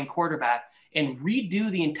take a running quarterback and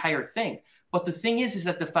redo the entire thing. But the thing is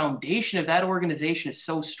that the foundation of that organization is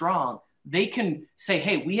so strong, they can say,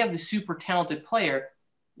 hey, we have the super talented player.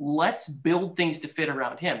 Let's build things to fit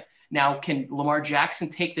around him. Now, can Lamar Jackson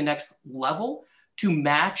take the next level to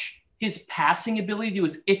match his passing ability to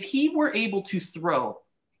if he were able to throw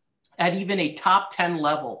at even a top 10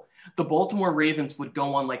 level, the Baltimore Ravens would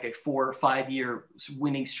go on like a 4 or 5 year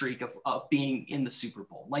winning streak of being in the Super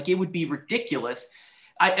Bowl. Like it would be ridiculous.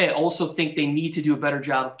 I also think they need to do a better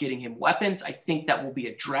job of getting him weapons. I think that will be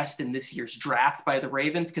addressed in this year's draft by the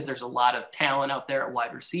Ravens because there's a lot of talent out there at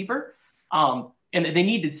wide receiver. And they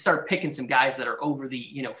need to start picking some guys that are over the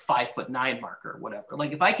 5'9" marker or whatever.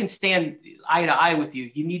 Like if I can stand eye to eye with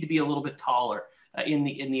you, you need to be a little bit taller in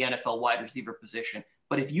the NFL wide receiver position.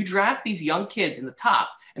 But if you draft these young kids in the top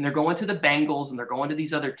and they're going to the Bengals and they're going to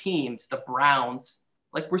these other teams, the Browns,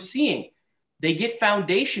 like we're seeing, they get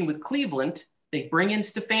foundation with Cleveland. They bring in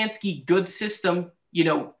Stefanski, good system,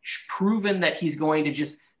 proven that he's going to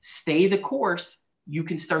just stay the course. You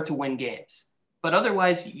can start to win games. But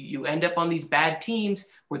otherwise, you end up on these bad teams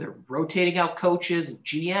where they're rotating out coaches and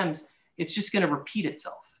GMs. It's just going to repeat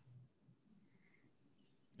itself.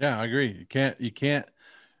 Yeah, I agree.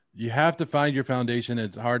 You have to find your foundation.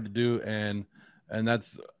 It's hard to do. And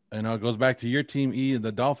that's, it goes back to your team,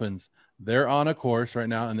 the Dolphins. They're on a course right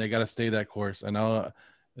now and they got to stay that course. I know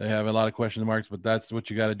they have a lot of question marks, but that's what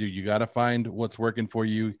you got to do. You got to find what's working for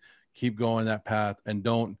you. Keep going that path and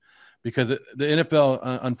don't, because the NFL,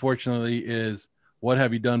 unfortunately, is what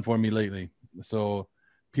have you done for me lately? So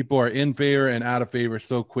people are in favor and out of favor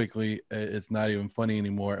so quickly. It's not even funny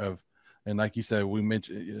anymore. And like you said,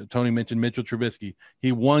 Tony mentioned Mitchell Trubisky.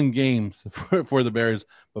 He won games for the Bears,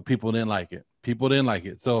 but people didn't like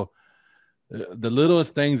it. So the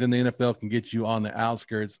littlest things in the NFL can get you on the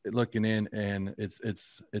outskirts looking in, and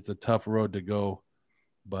it's a tough road to go.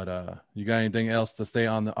 But you got anything else to say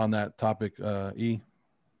on that topic, E?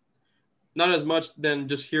 Not as much than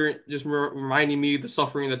just reminding me the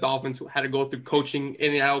suffering the Dolphins had to go through coaching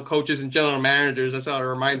in and out coaches and general managers. That's how it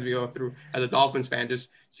reminds me of through as a Dolphins fan, just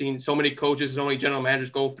seeing so many coaches, so many general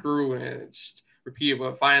managers go through, and it's repeated.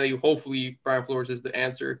 But finally, hopefully, Brian Flores is the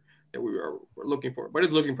answer that we're looking for. But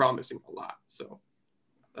it's looking promising a lot. So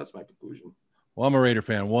that's my conclusion. Well, I'm a Raider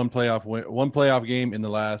fan. One playoff game in the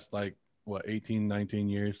last 18, 19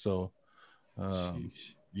 years. So,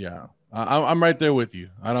 yeah, I'm right there with you.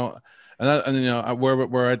 I don't. And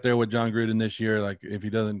we're right there with John Gruden this year. Like, if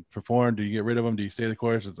he doesn't perform, do you get rid of him? Do you stay the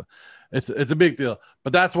course? It's a big deal.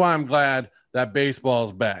 But that's why I'm glad that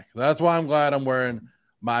baseball's back. That's why I'm glad I'm wearing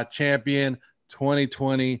my champion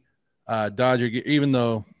 2020 Dodger gear, even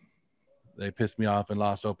though they pissed me off and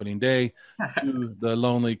lost opening day to the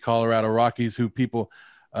lonely Colorado Rockies, who people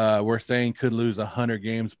were saying could lose 100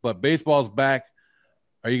 games. But baseball's back.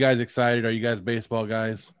 Are you guys excited? Are you guys baseball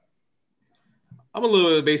guys? I'm a little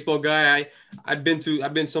bit of a baseball guy. I've been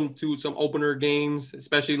to some opener games,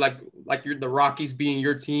 especially like the Rockies being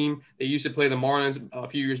your team. They used to play the Marlins a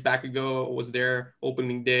few years back ago. It was their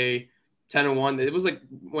opening day, 10-1. It was like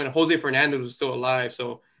when Jose Fernandez was still alive.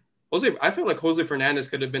 So I feel like Jose Fernandez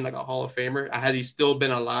could have been like a Hall of Famer. Had he still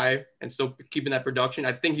been alive and still keeping that production,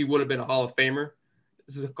 I think he would have been a Hall of Famer.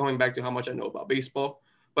 This is going back to how much I know about baseball.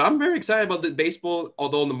 But I'm very excited about the baseball,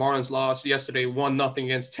 although the Marlins lost yesterday 1-0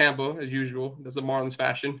 against Tampa, as usual. That's the Marlins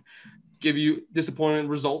fashion. Give you disappointing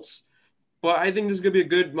results. But I think this is going to be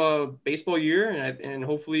a good baseball year, and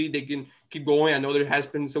hopefully they can keep going. I know there has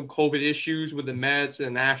been some COVID issues with the Mets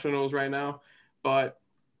and Nationals right now. But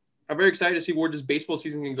I'm very excited to see where this baseball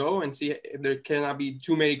season can go and see if there cannot be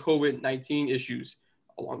too many COVID-19 issues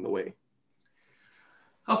along the way.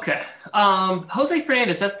 Okay. Jose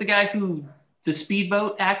Fernandez, that's the guy who – the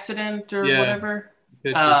speedboat accident or whatever.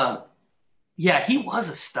 Yeah, he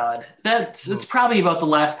was a stud. It's probably about the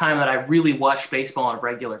last time that I really watched baseball on a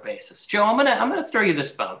regular basis. Joe, I'm gonna throw you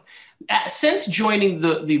this bone. Since joining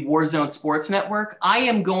the Warzone Sports Network, I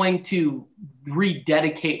am going to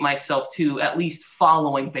rededicate myself to at least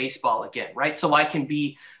following baseball again, right? So I can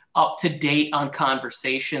be up to date on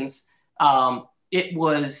conversations. To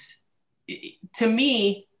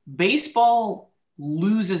me, baseball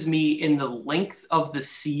loses me in the length of the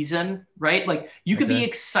season, right? Like, you could be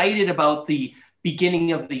excited about the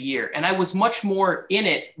beginning of the year. And I was much more in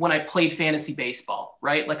it when I played fantasy baseball,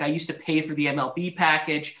 right? Like, I used to pay for the MLB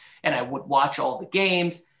package and I would watch all the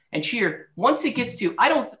games and cheer. Once it gets to,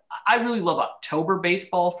 I really love October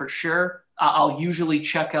baseball for sure. I'll usually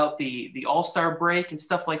check out the All-Star break and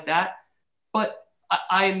stuff like that. But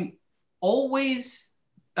I'm always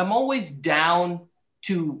down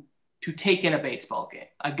to take in a baseball game.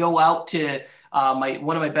 I go out to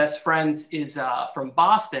one of my best friends is from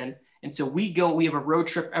Boston. And so we have a road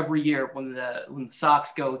trip every year when the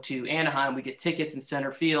Sox go to Anaheim. We get tickets in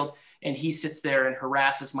center field, and he sits there and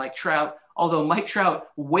harasses Mike Trout. Although Mike Trout,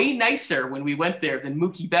 way nicer when we went there than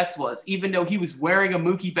Mookie Betts was, even though he was wearing a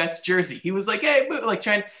Mookie Betts jersey. He was like, hey,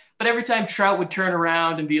 but every time Trout would turn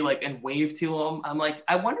around and be like, and wave to him, I'm like,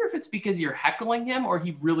 I wonder if it's because you're heckling him or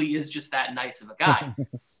he really is just that nice of a guy.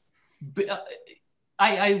 But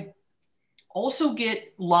I also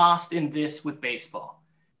get lost in this with baseball.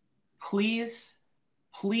 Please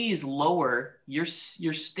lower your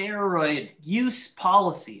steroid use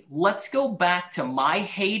policy. Let's go back to my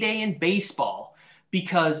heyday in baseball,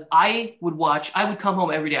 because I would come home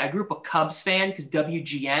every day. I grew up a Cubs fan because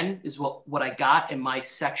WGN is what I got in my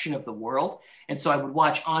section of the world. And so I would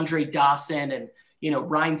watch Andre Dawson and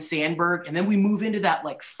Ryan Sandberg. And then we move into that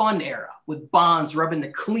like fun era with Bonds rubbing the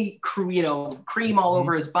cream all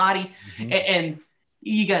over his body. And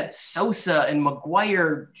you got Sosa and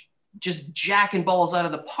McGuire just jacking balls out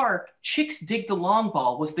of the park. Chicks Dig the Long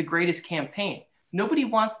Ball was the greatest campaign. Nobody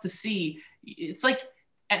wants to see. It's like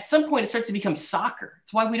at some point it starts to become soccer.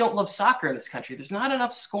 It's why we don't love soccer in this country. There's not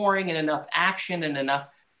enough scoring and enough action and enough,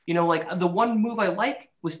 like the one move I like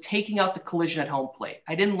was taking out the collision at home plate.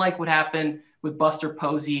 I didn't like what happened with Buster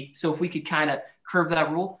Posey. So if we could kind of curve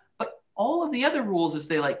that rule, but all of the other rules is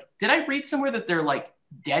did I read somewhere that they're like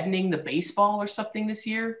deadening the baseball or something this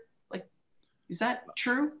year? Like, is that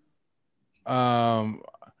true?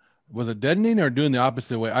 Was it deadening or doing the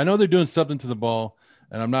opposite way? I know they're doing something to the ball,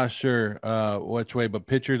 and I'm not sure which way, but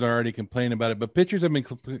pitchers are already complaining about it. But pitchers have been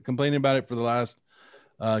complaining about it for the last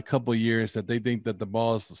couple of years, that they think that the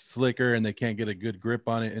ball is slicker and they can't get a good grip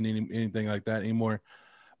on it and anything like that anymore.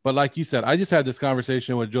 But like you said, I just had this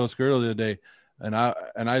conversation with Joe Skirtle the other day, and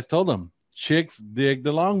I told him, chicks dig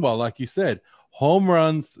the long ball, like you said. Home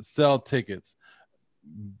runs sell tickets.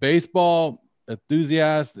 Baseball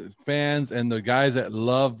enthusiasts, fans, and the guys that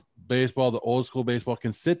love baseball, the old school baseball,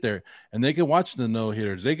 can sit there and they can watch the no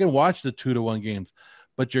hitters. They can watch the 2-1 games.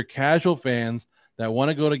 But your casual fans that want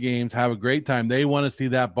to go to games, have a great time, they want to see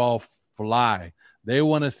that ball fly. They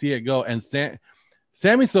want to see it go. And Sammy,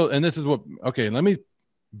 and this is what, okay,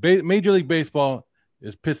 Major League Baseball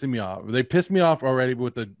is pissing me off. They pissed me off already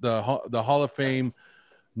with the Hall of Fame.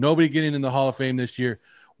 Nobody getting in the Hall of Fame this year.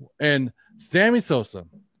 And Sammy Sosa,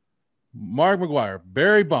 Mark McGwire,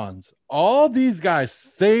 Barry Bonds, all these guys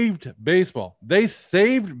saved baseball. They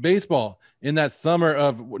saved baseball in that summer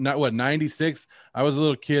of 96. I was a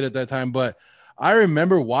little kid at that time, but I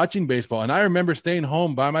remember watching baseball, and I remember staying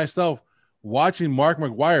home by myself watching Mark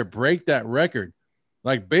McGwire break that record.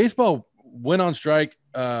 Like, baseball went on strike,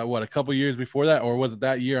 a couple years before that, or was it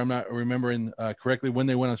that year? I'm not remembering correctly when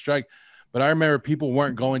they went on strike. But I remember people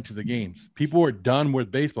weren't going to the games. People were done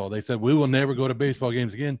with baseball. They said, we will never go to baseball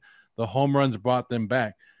games again. The home runs brought them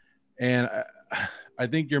back. And I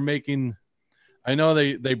think you're making – I know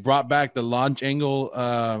they brought back the launch angle,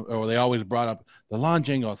 or they always brought up the launch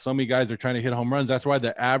angle. So many guys are trying to hit home runs. That's why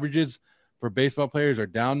the averages for baseball players are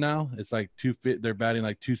down now. It's like they're batting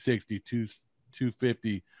like 260,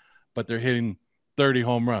 250, but they're hitting 30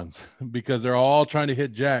 home runs because they're all trying to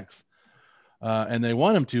hit jacks, and they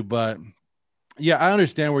want them to. But – yeah, I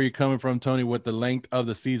understand where you're coming from, Tony, with the length of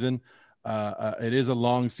the season. It is a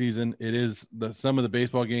long season. It is some of the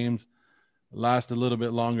baseball games last a little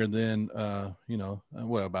bit longer than,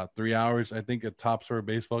 about 3 hours, I think, at tops for a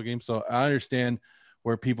baseball game. So I understand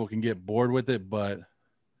where people can get bored with it. But,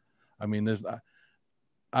 I mean,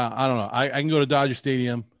 I don't know. I can go to Dodger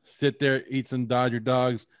Stadium, sit there, eat some Dodger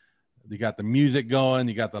dogs. You got the music going.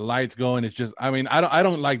 You got the lights going. It's just, I mean, I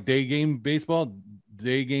don't like day game baseball.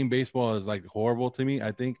 Day game baseball is like horrible to me,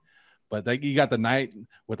 I think. But like, you got the night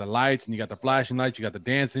with the lights and you got the flashing lights, you got the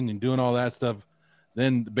dancing and doing all that stuff.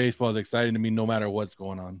 Then the baseball is exciting to me no matter what's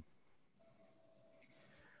going on.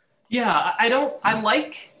 Yeah, I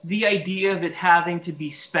like the idea of it having to be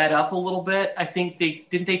sped up a little bit. I think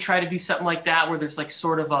they try to do something like that where there's like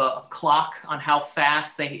sort of a clock on how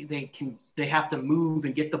fast they have to move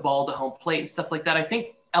and get the ball to home plate and stuff like that. I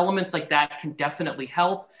think elements like that can definitely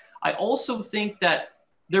help. I also think that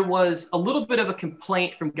there was a little bit of a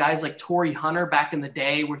complaint from guys like Torrey Hunter back in the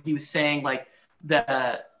day where he was saying like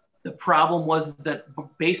the problem was that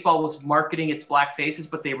baseball was marketing its black faces,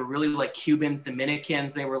 but they were really like Cubans,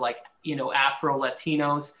 Dominicans. They were like, Afro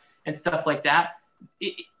Latinos and stuff like that.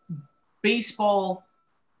 Baseball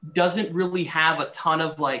doesn't really have a ton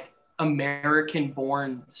of like American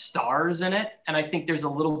born stars in it. And I think there's a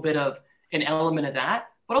little bit of an element of that.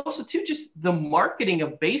 But also, too, just the marketing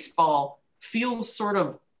of baseball feels sort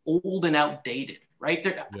of old and outdated, right?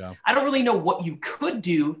 Yeah. I don't really know what you could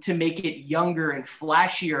do to make it younger and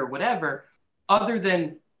flashier or whatever, other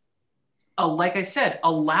than, like I said,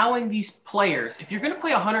 allowing these players, if you're going to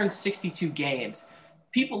play 162 games,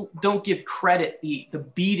 people don't give credit the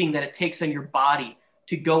beating that it takes on your body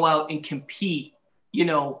to go out and compete,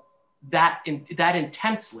 that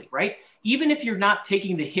intensely, right? Even if you're not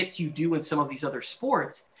taking the hits you do in some of these other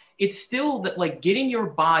sports, it's still that like getting your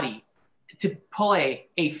body to play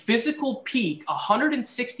a physical peak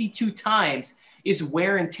 162 times is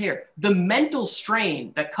wear and tear. The mental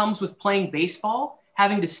strain that comes with playing baseball,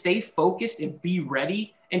 having to stay focused and be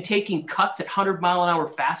ready and taking cuts at 100-mile-an-hour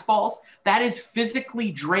fastballs, that is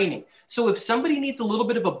physically draining. So if somebody needs a little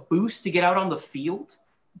bit of a boost to get out on the field,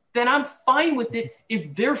 then I'm fine with it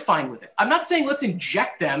if they're fine with it. I'm not saying let's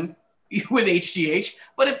inject them with HGH,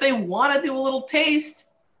 but if they want to do a little taste,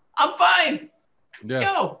 I'm fine. Let's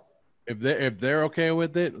go. If they're okay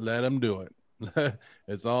with it, let them do it.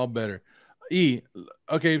 It's all better.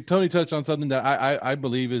 Okay, Tony touched on something that I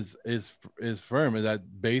believe is firm, is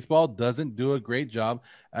that baseball doesn't do a great job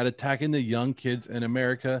at attacking the young kids in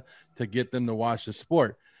America to get them to watch the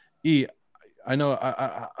sport. I know.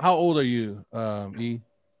 How old are you, E?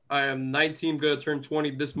 I am 19, going to turn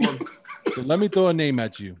 20 this month. So let me throw a name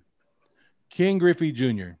at you. King Griffey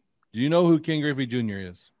Jr. Do you know who King Griffey Jr.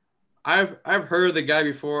 is? I've heard of the guy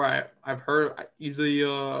before. I've heard he's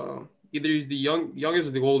the either he's the youngest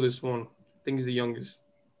or the oldest one. I think he's the youngest.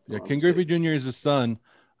 Yeah, King Griffey Jr. is his son.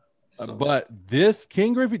 But this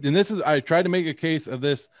King Griffey, and this is, I tried to make a case of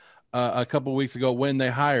this a couple of weeks ago when they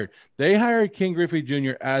hired King Griffey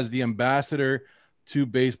Jr. as the ambassador to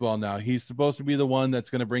baseball. Now he's supposed to be the one that's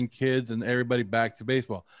going to bring kids and everybody back to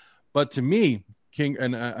baseball. But to me, King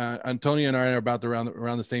and Antonio and I are about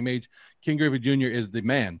around the same age. King Griffey Jr. is the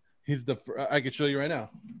man. He's I can show you right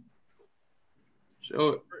now.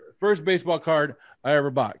 So first baseball card I ever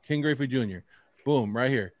bought, King Griffey Jr. Boom, right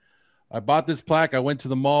here. I bought this plaque. I went to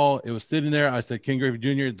the mall. It was sitting there. I said, King Griffey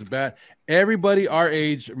Jr., it's a bat. Everybody our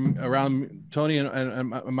age, around Tony and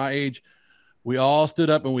my age, we all stood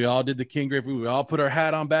up and we all did the King Griffey. We all put our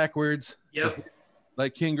hat on backwards. Yep.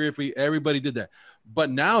 Like King Griffey. Everybody did that.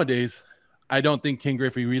 But nowadays, I don't think King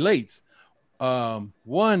Griffey relates.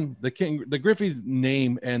 One, the Griffey's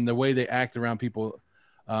name and the way they act around people,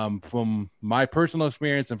 from my personal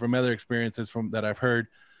experience and from other experiences that I've heard,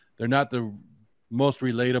 they're not the most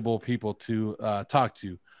relatable people to talk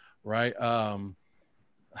to, right?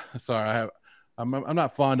 Sorry, I'm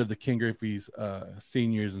not fond of the King Griffey's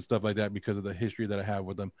seniors and stuff like that because of the history that I have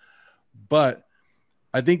with them. But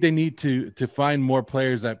I think they need to find more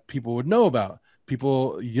players that people would know about,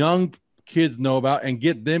 people, young kids know about, and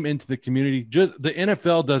get them into the community. Just the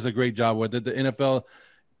NFL does a great job with it. The NFL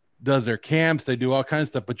does their camps, they do all kinds of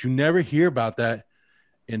stuff, but you never hear about that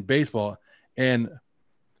in baseball. And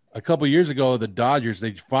a couple of years ago, the Dodgers,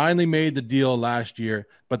 they finally made the deal last year,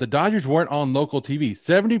 but the Dodgers weren't on local TV.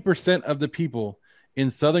 70% of the people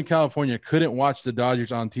in Southern California couldn't watch the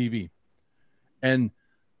Dodgers on TV. And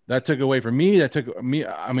that took away from me.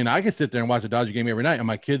 I mean, I could sit there and watch a Dodger game every night, and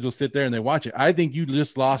my kids will sit there and they watch it. I think you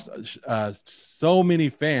just lost so many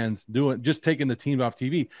fans just taking the teams off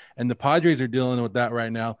TV. And the Padres are dealing with that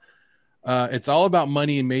right now. It's all about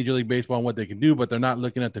money in Major League Baseball and what they can do, but they're not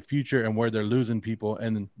looking at the future and where they're losing people.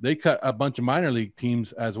 And they cut a bunch of minor league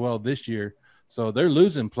teams as well this year. So they're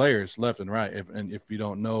losing players left and right if you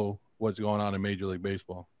don't know what's going on in Major League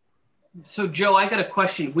Baseball. So, Joe, I got a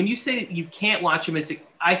question. When you say you can't watch them,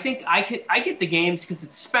 I think I get the games because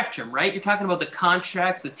it's Spectrum, right? You're talking about the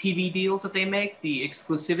contracts, the TV deals that they make, the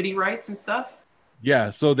exclusivity rights and stuff?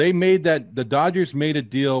 Yeah, so they made that. The Dodgers made a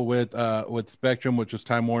deal with Spectrum, which was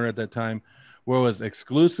Time Warner at that time, where it was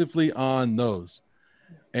exclusively on those.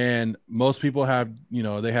 And most people have,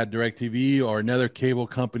 they had DirecTV or another cable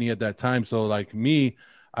company at that time. So like me,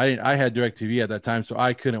 I had DirecTV at that time, so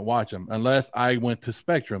I couldn't watch them unless I went to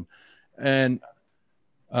Spectrum. And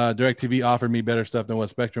DirecTV offered me better stuff than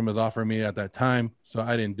what Spectrum was offering me at that time, so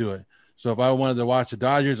I didn't do it. So if I wanted to watch the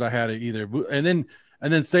Dodgers, I had to either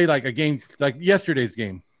and then say like a game like yesterday's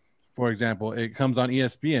game, for example, it comes on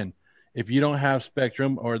ESPN. If you don't have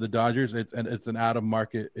Spectrum or the Dodgers, it's an out of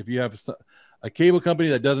market. If you have a cable company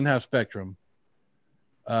that doesn't have Spectrum,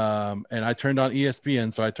 and I turned on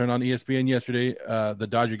ESPN, so I turned on ESPN yesterday. The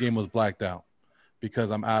Dodger game was blacked out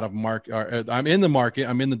because I'm out of market, or I'm in the market.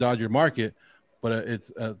 I'm in the Dodger market, but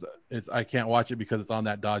it's I can't watch it because it's on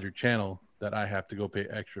that Dodger channel that I have to go pay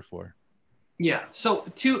extra for. Yeah. So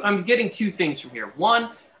I'm getting two things from here.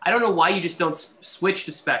 One, I don't know why you just don't switch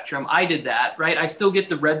to Spectrum. I did that, right? I still get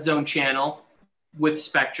the Red Zone channel with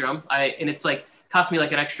Spectrum. And it's like, cost me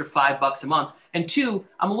like an extra $5 a month. And two,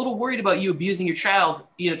 I'm a little worried about you abusing your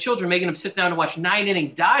children, making them sit down and watch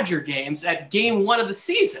 9-inning Dodger games at game 1 of the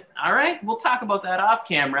season. All right. We'll talk about that off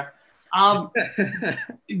camera.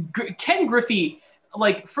 Ken Griffey,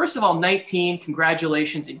 like, first of all, 19,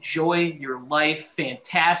 congratulations. Enjoy your life.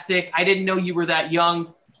 Fantastic. I didn't know you were that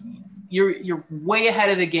young. You're way ahead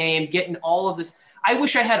of the game, getting all of this. I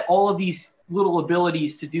wish I had all of these little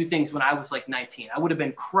abilities to do things when I was like 19. I would have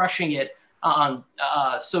been crushing it on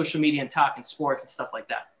social media and talking sports and stuff like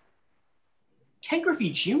that. Ken Griffey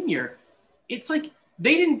Jr., it's like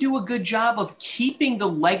they didn't do a good job of keeping the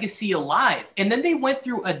legacy alive. And then they went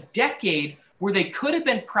through a decade where they could have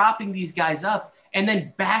been propping these guys up and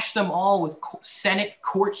then bash them all with Senate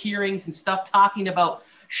court hearings and stuff, talking about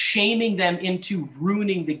shaming them into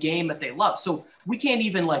ruining the game that they love. So we can't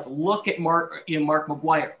even like look at Mark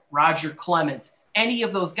McGwire, Roger Clemens, any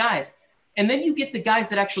of those guys. And then you get the guys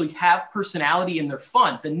that actually have personality and they're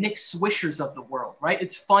fun, the Nick Swishers of the world, right?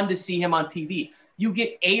 It's fun to see him on TV. You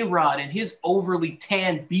get A-Rod and his overly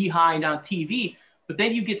tan behind on TV, but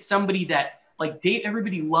then you get somebody that like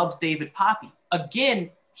everybody loves David Poppy. Again,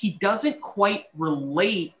 he doesn't quite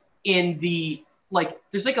relate in the, like,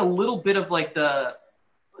 there's like a little bit of like the,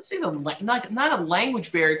 let's say not a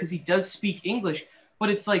language barrier because he does speak English, but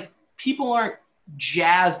it's like people aren't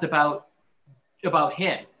jazzed about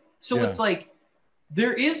him. So It's like,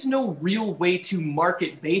 there is no real way to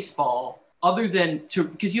market baseball other than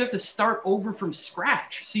because you have to start over from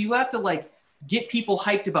scratch. So you have to like get people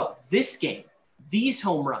hyped about this game, these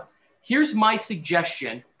home runs. Here's my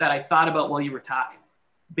suggestion that I thought about while you were talking.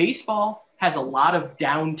 Baseball has a lot of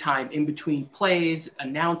downtime in between plays,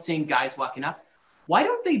 announcing, guys walking up. Why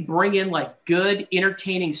don't they bring in like good,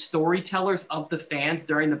 entertaining storytellers of the fans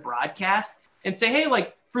during the broadcast and say, hey,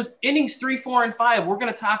 like for innings 3, 4, and 5, we're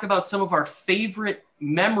going to talk about some of our favorite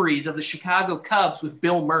memories of the Chicago Cubs with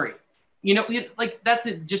Bill Murray. like that's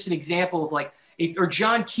just an example of like, or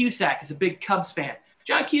John Cusack is a big Cubs fan.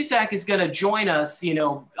 John Cusack is going to join us,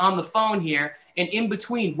 on the phone here. And in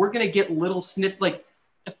between, we're going to get little like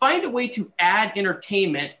find a way to add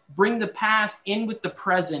entertainment, bring the past in with the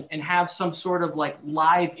present, and have some sort of like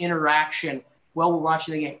live interaction while we're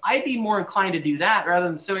watching the game. I'd be more inclined to do that rather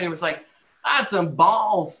than somebody who was like, that's a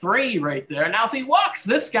ball 3 right there. Now, if he walks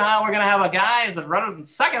this guy, we're going to have a guy as a runners and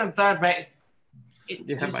second and third base.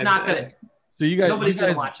 It's just not going to. So nobody's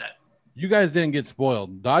going to watch that. You guys didn't get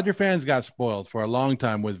spoiled. Dodger fans got spoiled for a long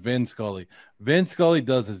time with Vin Scully. Vin Scully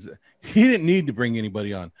he didn't need to bring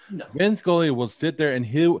anybody on. No. Vin Scully will sit there and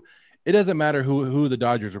it doesn't matter who the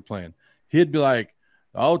Dodgers are playing. He'd be like,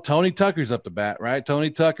 oh, Tony Tucker's up to bat, right? Tony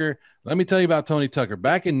Tucker. Let me tell you about Tony Tucker.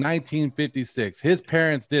 Back in 1956, his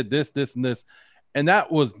parents did this, this, and this. And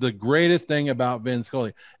that was the greatest thing about Vin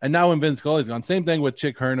Scully. And now when Vin Scully's gone, same thing with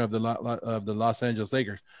Chick Hearn of the Los Angeles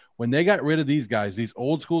Lakers. When they got rid of these guys, these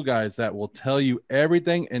old school guys that will tell you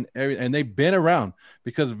everything and they've been around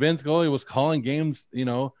because Vin Scully was calling games,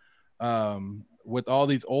 with all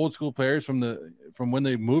these old school players from when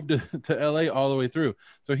they moved to LA all the way through.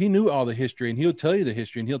 So he knew all the history and he'll tell you the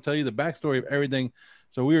history and he'll tell you the backstory of everything.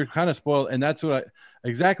 So we were kind of spoiled. And that's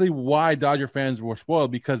exactly why Dodger fans were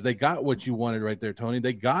spoiled, because they got what you wanted right there, Tony.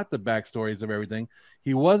 They got the backstories of everything.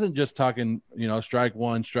 He wasn't just talking, strike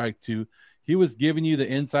 1, strike 2. He was giving you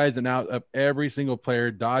the insides and out of every single player,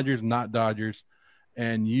 Dodgers, not Dodgers.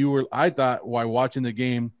 And I thought while watching the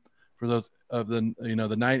game for those of the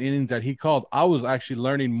 9 innings that he called, I was actually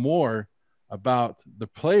learning more about the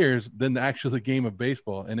players than the game of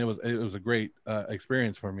baseball. And it was a great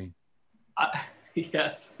experience for me.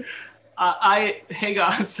 Yes. Hang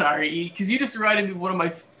on, I'm sorry, because you just reminded me of one of my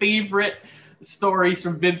favorite stories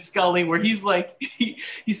from Vince Scully where he's like,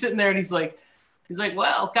 he's sitting there and he's like,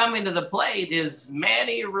 well, coming to the plate is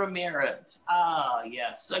Manny Ramirez. Ah,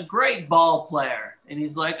 yes, a great ball player. And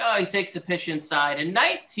he's like, he takes a pitch inside. In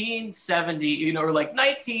 1970, or like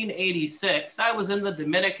 1986, I was in the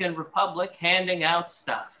Dominican Republic handing out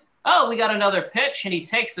stuff. Oh, we got another pitch, and he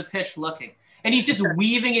takes the pitch looking. And he's just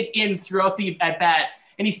weaving it in throughout the at-bat.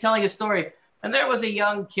 And he's telling a story. And there was a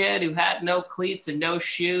young kid who had no cleats and no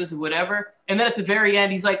shoes and whatever. And then at the very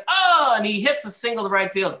end, he's like, and he hits a single to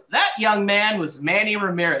right field. That young man was Manny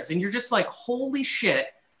Ramirez. And you're just like, holy shit.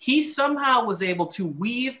 He somehow was able to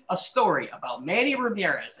weave a story about Manny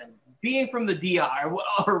Ramirez and being from the DR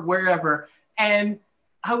or wherever. And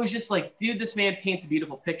I was just like, dude, this man paints a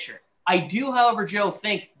beautiful picture. I do, however, Joe,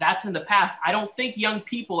 think that's in the past. I don't think young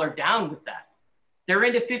people are down with that. They're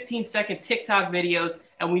into 15-second TikTok videos,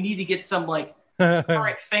 and we need to get some like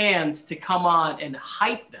current fans to come on and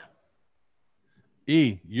hype them.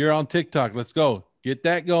 You're on TikTok. Let's go. Get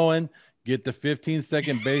that going. Get the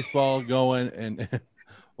 15-second baseball going. And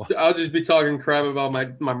I'll just be talking crap about my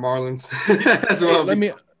Marlins. That's what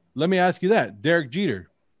let me ask you that. Derek Jeter.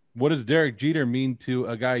 What does Derek Jeter mean to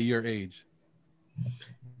a guy your age?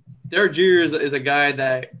 Derek Jeter is a guy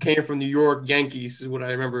that came from New York Yankees, is what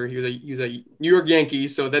I remember. He was a New York Yankee,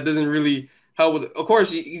 so that doesn't really help with. Of course,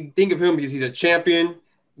 you think of him because he's a champion.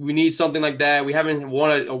 We need something like that. We haven't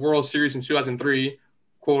won a World Series since 2003,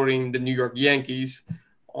 quoting the New York Yankees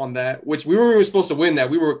on that, which we weren't even supposed to win that.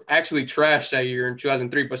 We were actually trashed that year in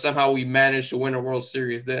 2003, but somehow we managed to win a World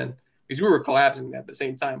Series then because we were collapsing at the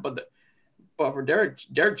same time. But for Derek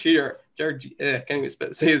Jeter, I can't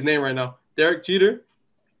even say his name right now. Derek Jeter,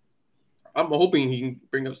 I'm hoping he can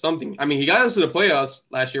bring up something. I mean, he got us to the playoffs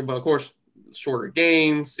last year, but of course, shorter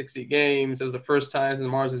games, 60 games. It was the first time since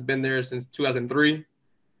Mars has been there since 2003.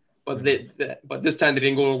 But but this time they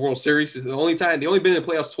didn't go to the World Series. Because they only been in the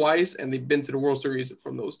playoffs twice, and they've been to the World Series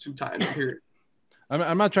from those 2 times. Period.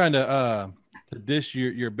 I'm not trying to dish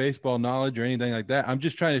your baseball knowledge or anything like that. I'm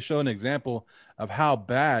just trying to show an example of how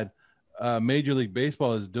bad Major League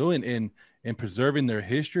Baseball is doing in preserving their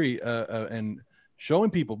history and showing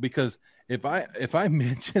people. Because if I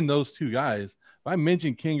mention those 2 guys, if I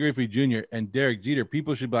mention King Griffey Jr. and Derek Jeter,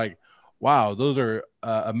 people should be like, wow, those are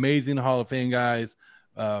amazing Hall of Fame guys.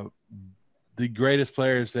 The greatest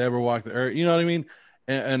players to ever walk the earth. You know what I mean?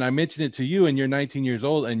 And I mentioned it to you, and you're 19 years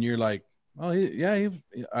old, and you're like, oh,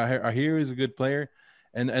 I hear he's a good player.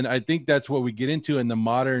 And I think that's what we get into in the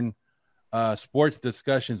modern sports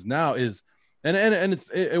discussions now is, and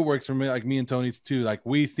it works for me, like me and Tony's too. Like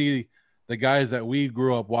we see the guys that we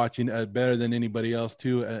grew up watching better than anybody else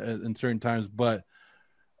too in certain times. But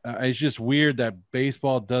it's just weird that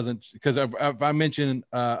baseball doesn't, because if I mention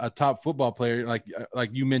a top football player, like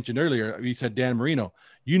you mentioned earlier, you said Dan Marino,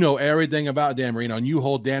 you know everything about Dan Marino, and you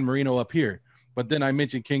hold Dan Marino up here. But then I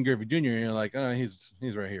mentioned King Griffey Jr. and you're like, oh, he's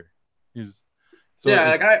right here. So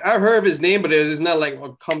yeah, like I heard of his name, but it is not like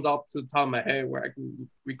what comes off to the top of my head where I can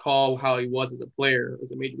recall how he was as a player,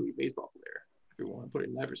 as a Major League Baseball player, if you want to put it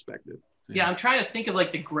in that perspective. Yeah, I'm trying to think of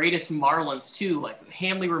like the greatest Marlins too. Like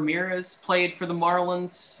Hanley Ramirez played for the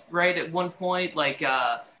Marlins, right? At one point, like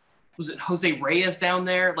was it Jose Reyes down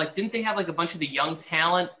there? Like, didn't they have like a bunch of the young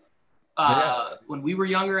talent when we were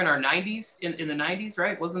younger in our 90s, in the 90s,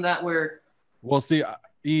 right? Wasn't that where? Well, see,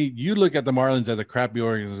 you look at the Marlins as a crappy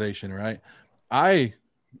organization, right? I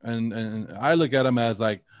look at them as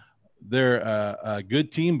like they're a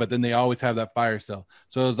good team, but then they always have that fire sale.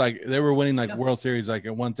 So it's like they were winning like World Series like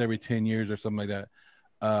once every 10 years or something like that.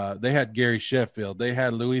 They had Gary Sheffield, they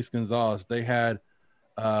had Luis Gonzalez, they had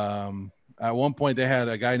at one point they had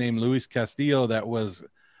a guy named Luis Castillo that was,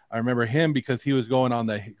 I remember him because he was going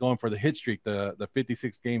for the hit streak, the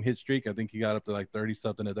 56 game hit streak. I think he got up to like 30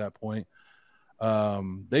 something at that point.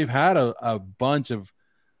 They've had a bunch of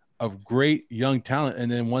great young talent,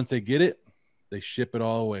 and then once they get it, they ship it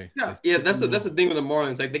all away. Yeah, that's the thing with the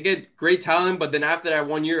Marlins. Like they get great talent, but then after that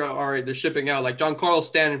 1 year, all right, they're shipping out. Like Giancarlo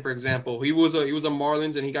Stanton, for example, he was a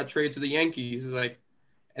Marlins and he got traded to the Yankees. It's like,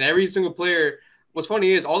 and every single player. What's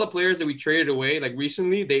funny is all the players that we traded away, like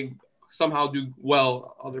recently, they somehow do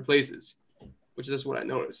well other places, which is just what I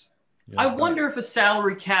noticed. Yeah, I wonder if a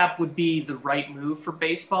salary cap would be the right move for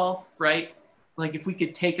baseball, right? Like if we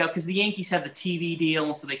could take up, because the Yankees have the TV deal,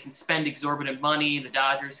 and so they can spend exorbitant money. The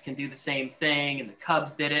Dodgers can do the same thing, and the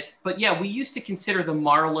Cubs did it. But yeah, we used to consider the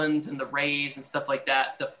Marlins and the Rays and stuff like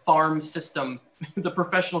that, the farm system, the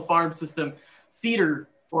professional farm system, feeder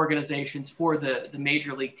organizations for the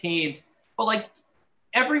major league teams. But like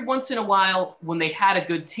every once in a while, when they had a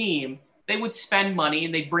good team, they would spend money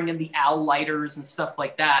and they'd bring in the Al Leiters and stuff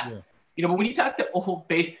like that. Yeah. You know, but when you talk to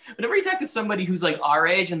whenever you talk to somebody who's like our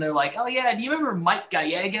age and they're like, oh yeah, do you remember Mike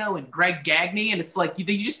Gallego and Greg Gagne? And it's like, you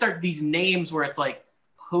just start these names where it's like,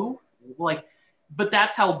 who? Like, but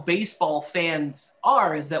that's how baseball fans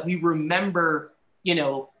are, is that we remember, you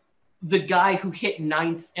know, the guy who hit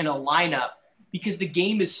ninth in a lineup because the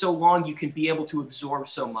game is so long, you can be able to absorb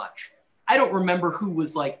so much. I don't remember who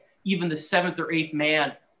was like even the seventh or eighth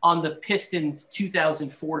man on the Pistons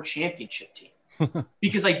 2004 championship team.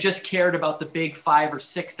 Because I just cared about the big 5 or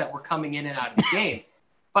 6 that were coming in and out of the game.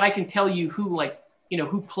 But I can tell you who, like, you know,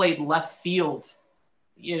 who played left field,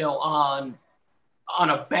 you know, on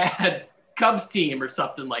a bad Cubs team or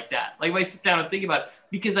something like that. Like if I sit down and think about it,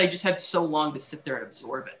 because I just had so long to sit there and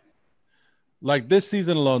absorb it. Like this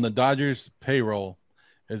season alone, the Dodgers payroll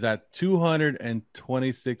is at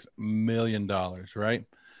 $226 million, right?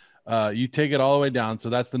 You take it all the way down. So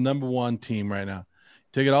that's the number one team right now.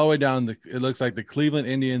 Take it all the way down. It looks like the Cleveland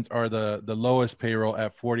Indians are the lowest payroll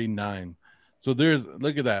at 49. So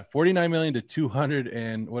look at that, 49 million to 200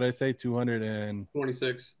 and what did I say?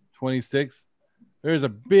 226. There's a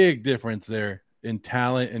big difference there in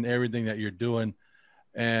talent and everything that you're doing.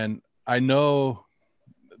 And I know,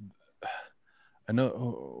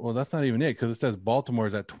 well, that's not even it, because it says Baltimore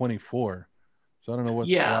is at 24. So I don't know what.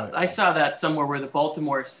 Yeah, I saw that somewhere where the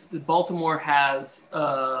Baltimore has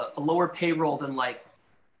a lower payroll than like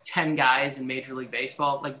 10 guys in Major League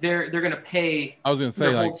Baseball. Like they're going to pay. I was going to say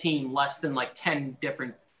their like, whole team less than like 10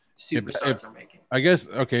 different superstars are making. I guess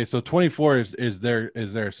okay. So 24 is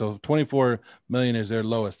there. So 24 million is their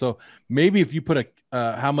lowest. So maybe if you put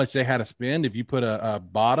how much they had to spend, if you put a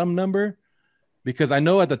bottom number, because I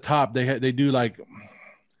know at the top they do like.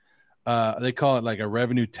 They call it like a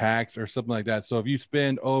revenue tax or something like that. So if you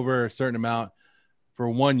spend over a certain amount for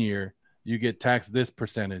 1 year, you get taxed this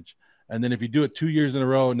percentage. And then if you do it 2 years in a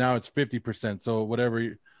row, now it's 50%. So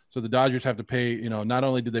so the Dodgers have to pay, you know, not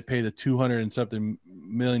only did they pay the $200 and something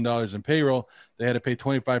million in payroll, they had to pay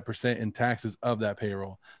 25% in taxes of that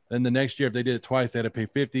payroll. Then the next year, if they did it twice, they had to pay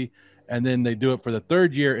 50. And then they do it for the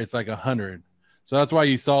third year, it's like 100. So that's why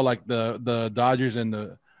you saw like the Dodgers and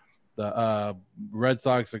the Red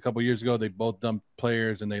Sox a couple years ago, they both dumped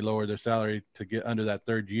players and they lowered their salary to get under that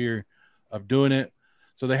third year of doing it.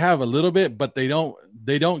 So they have a little bit, but they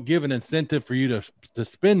don't give an incentive for you to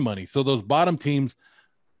spend money. So those bottom teams,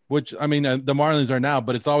 which I mean the Marlins are now,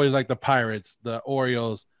 but it's always like the Pirates, the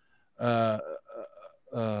Orioles. I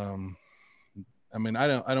mean I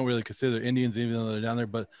don't really consider the Indians even though they're down there,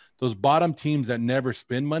 but those bottom teams that never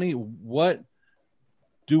spend money, what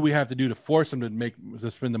do we have to do to force them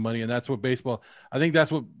to spend the money? And that's what baseball, I think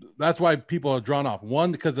that's why people are drawn off.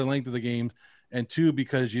 One, because of the length of the games, and two,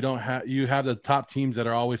 because you have the top teams that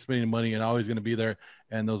are always spending money and always going to be there.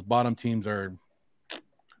 And those bottom teams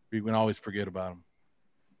we can always forget about them.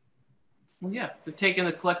 Well, yeah, they're taking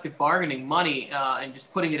the collective bargaining money and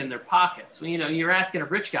just putting it in their pockets. Well, you're asking a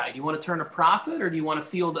rich guy, do you want to turn a profit or do you want to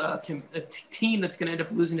field a team that's going to end up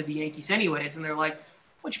losing to the Yankees anyways? And they're like, why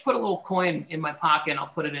don't you put a little coin in my pocket and I'll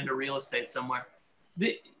put it into real estate somewhere.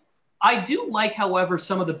 I do like, however,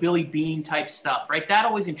 some of the Billy Beane type stuff, right? That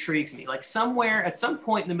always intrigues me. Like somewhere at some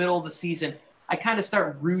point in the middle of the season, I kind of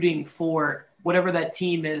start rooting for whatever that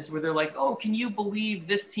team is, where they're like, oh, can you believe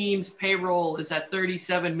this team's payroll is at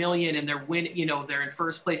 37 million and they're they're in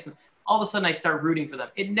first place. And all of a sudden I start rooting for them.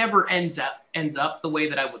 It never ends up the way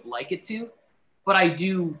that I would like it to, but I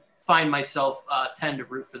do find myself tend to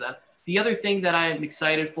root for them. The other thing that I'm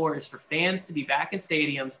excited for is for fans to be back in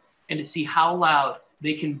stadiums and to see how loud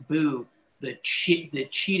they can boo the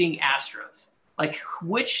cheating Astros. Like,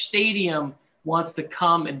 which stadium wants to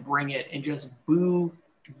come and bring it and just boo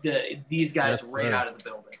these guys out of the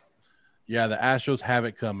building? Yeah, the Astros have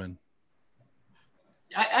it coming.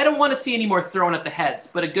 I don't want to see any more thrown at the heads,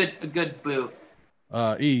 but a good boo.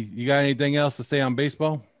 You got anything else to say on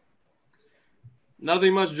baseball?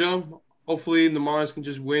 Nothing much, Joe. Hopefully the Marlins can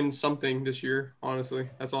just win something this year. Honestly,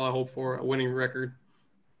 that's all I hope for, a winning record.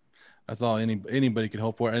 That's all anybody can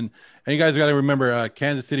hope for. And you guys got to remember,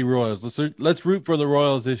 Kansas City Royals. Let's root for the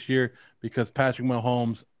Royals this year because Patrick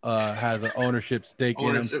Mahomes has an ownership stake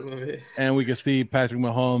in him, and we can see Patrick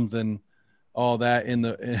Mahomes and all that in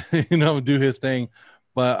the do his thing.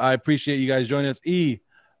 But I appreciate you guys joining us.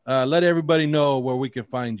 Let everybody know where we can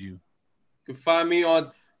find you. You can find me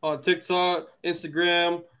on TikTok,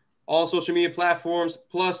 Instagram, all social media platforms.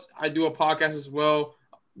 Plus, I do a podcast as well.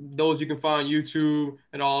 Those you can find on YouTube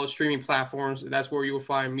and all streaming platforms. That's where you will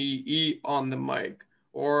find me, E on the mic,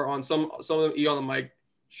 or on some of the E on the mic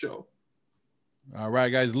show. All right,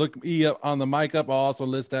 guys, look E up on the mic up. I'll also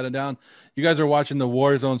list that down. You guys are watching the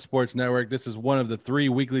Warzone Sports Network. This is one of the 3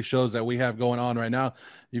 weekly shows that we have going on right now.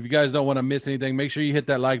 If you guys don't want to miss anything, make sure you hit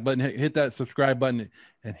that like button, hit that subscribe button,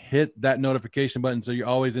 and hit that notification button so you're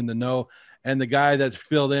always in the know. And the guy that's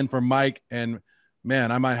filled in for Mike, and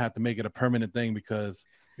man, I might have to make it a permanent thing because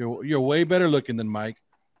you're way better looking than Mike.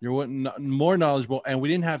 You're more knowledgeable, and we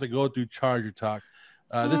didn't have to go through Charger Talk.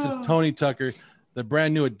 This is Tony Tucker, the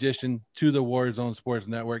brand new addition to the Warzone Sports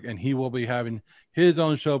Network, and he will be having his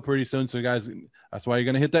own show pretty soon. So, guys, that's why you're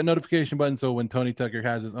going to hit that notification button. So when Tony Tucker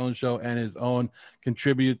has his own show and his own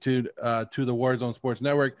contribute to the Warzone Sports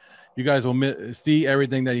Network, you guys will see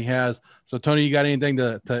everything that he has. So, Tony, you got anything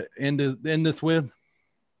to end this with?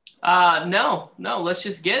 No, let's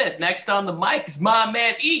just get it. Next on the mic is my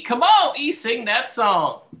man E. Come on, E, sing that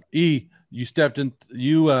song. E, you stepped into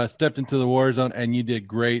the war zone and you did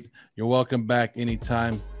great. You're welcome back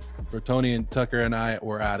anytime. For Tony and Tucker and I,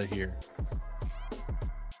 we're out of here.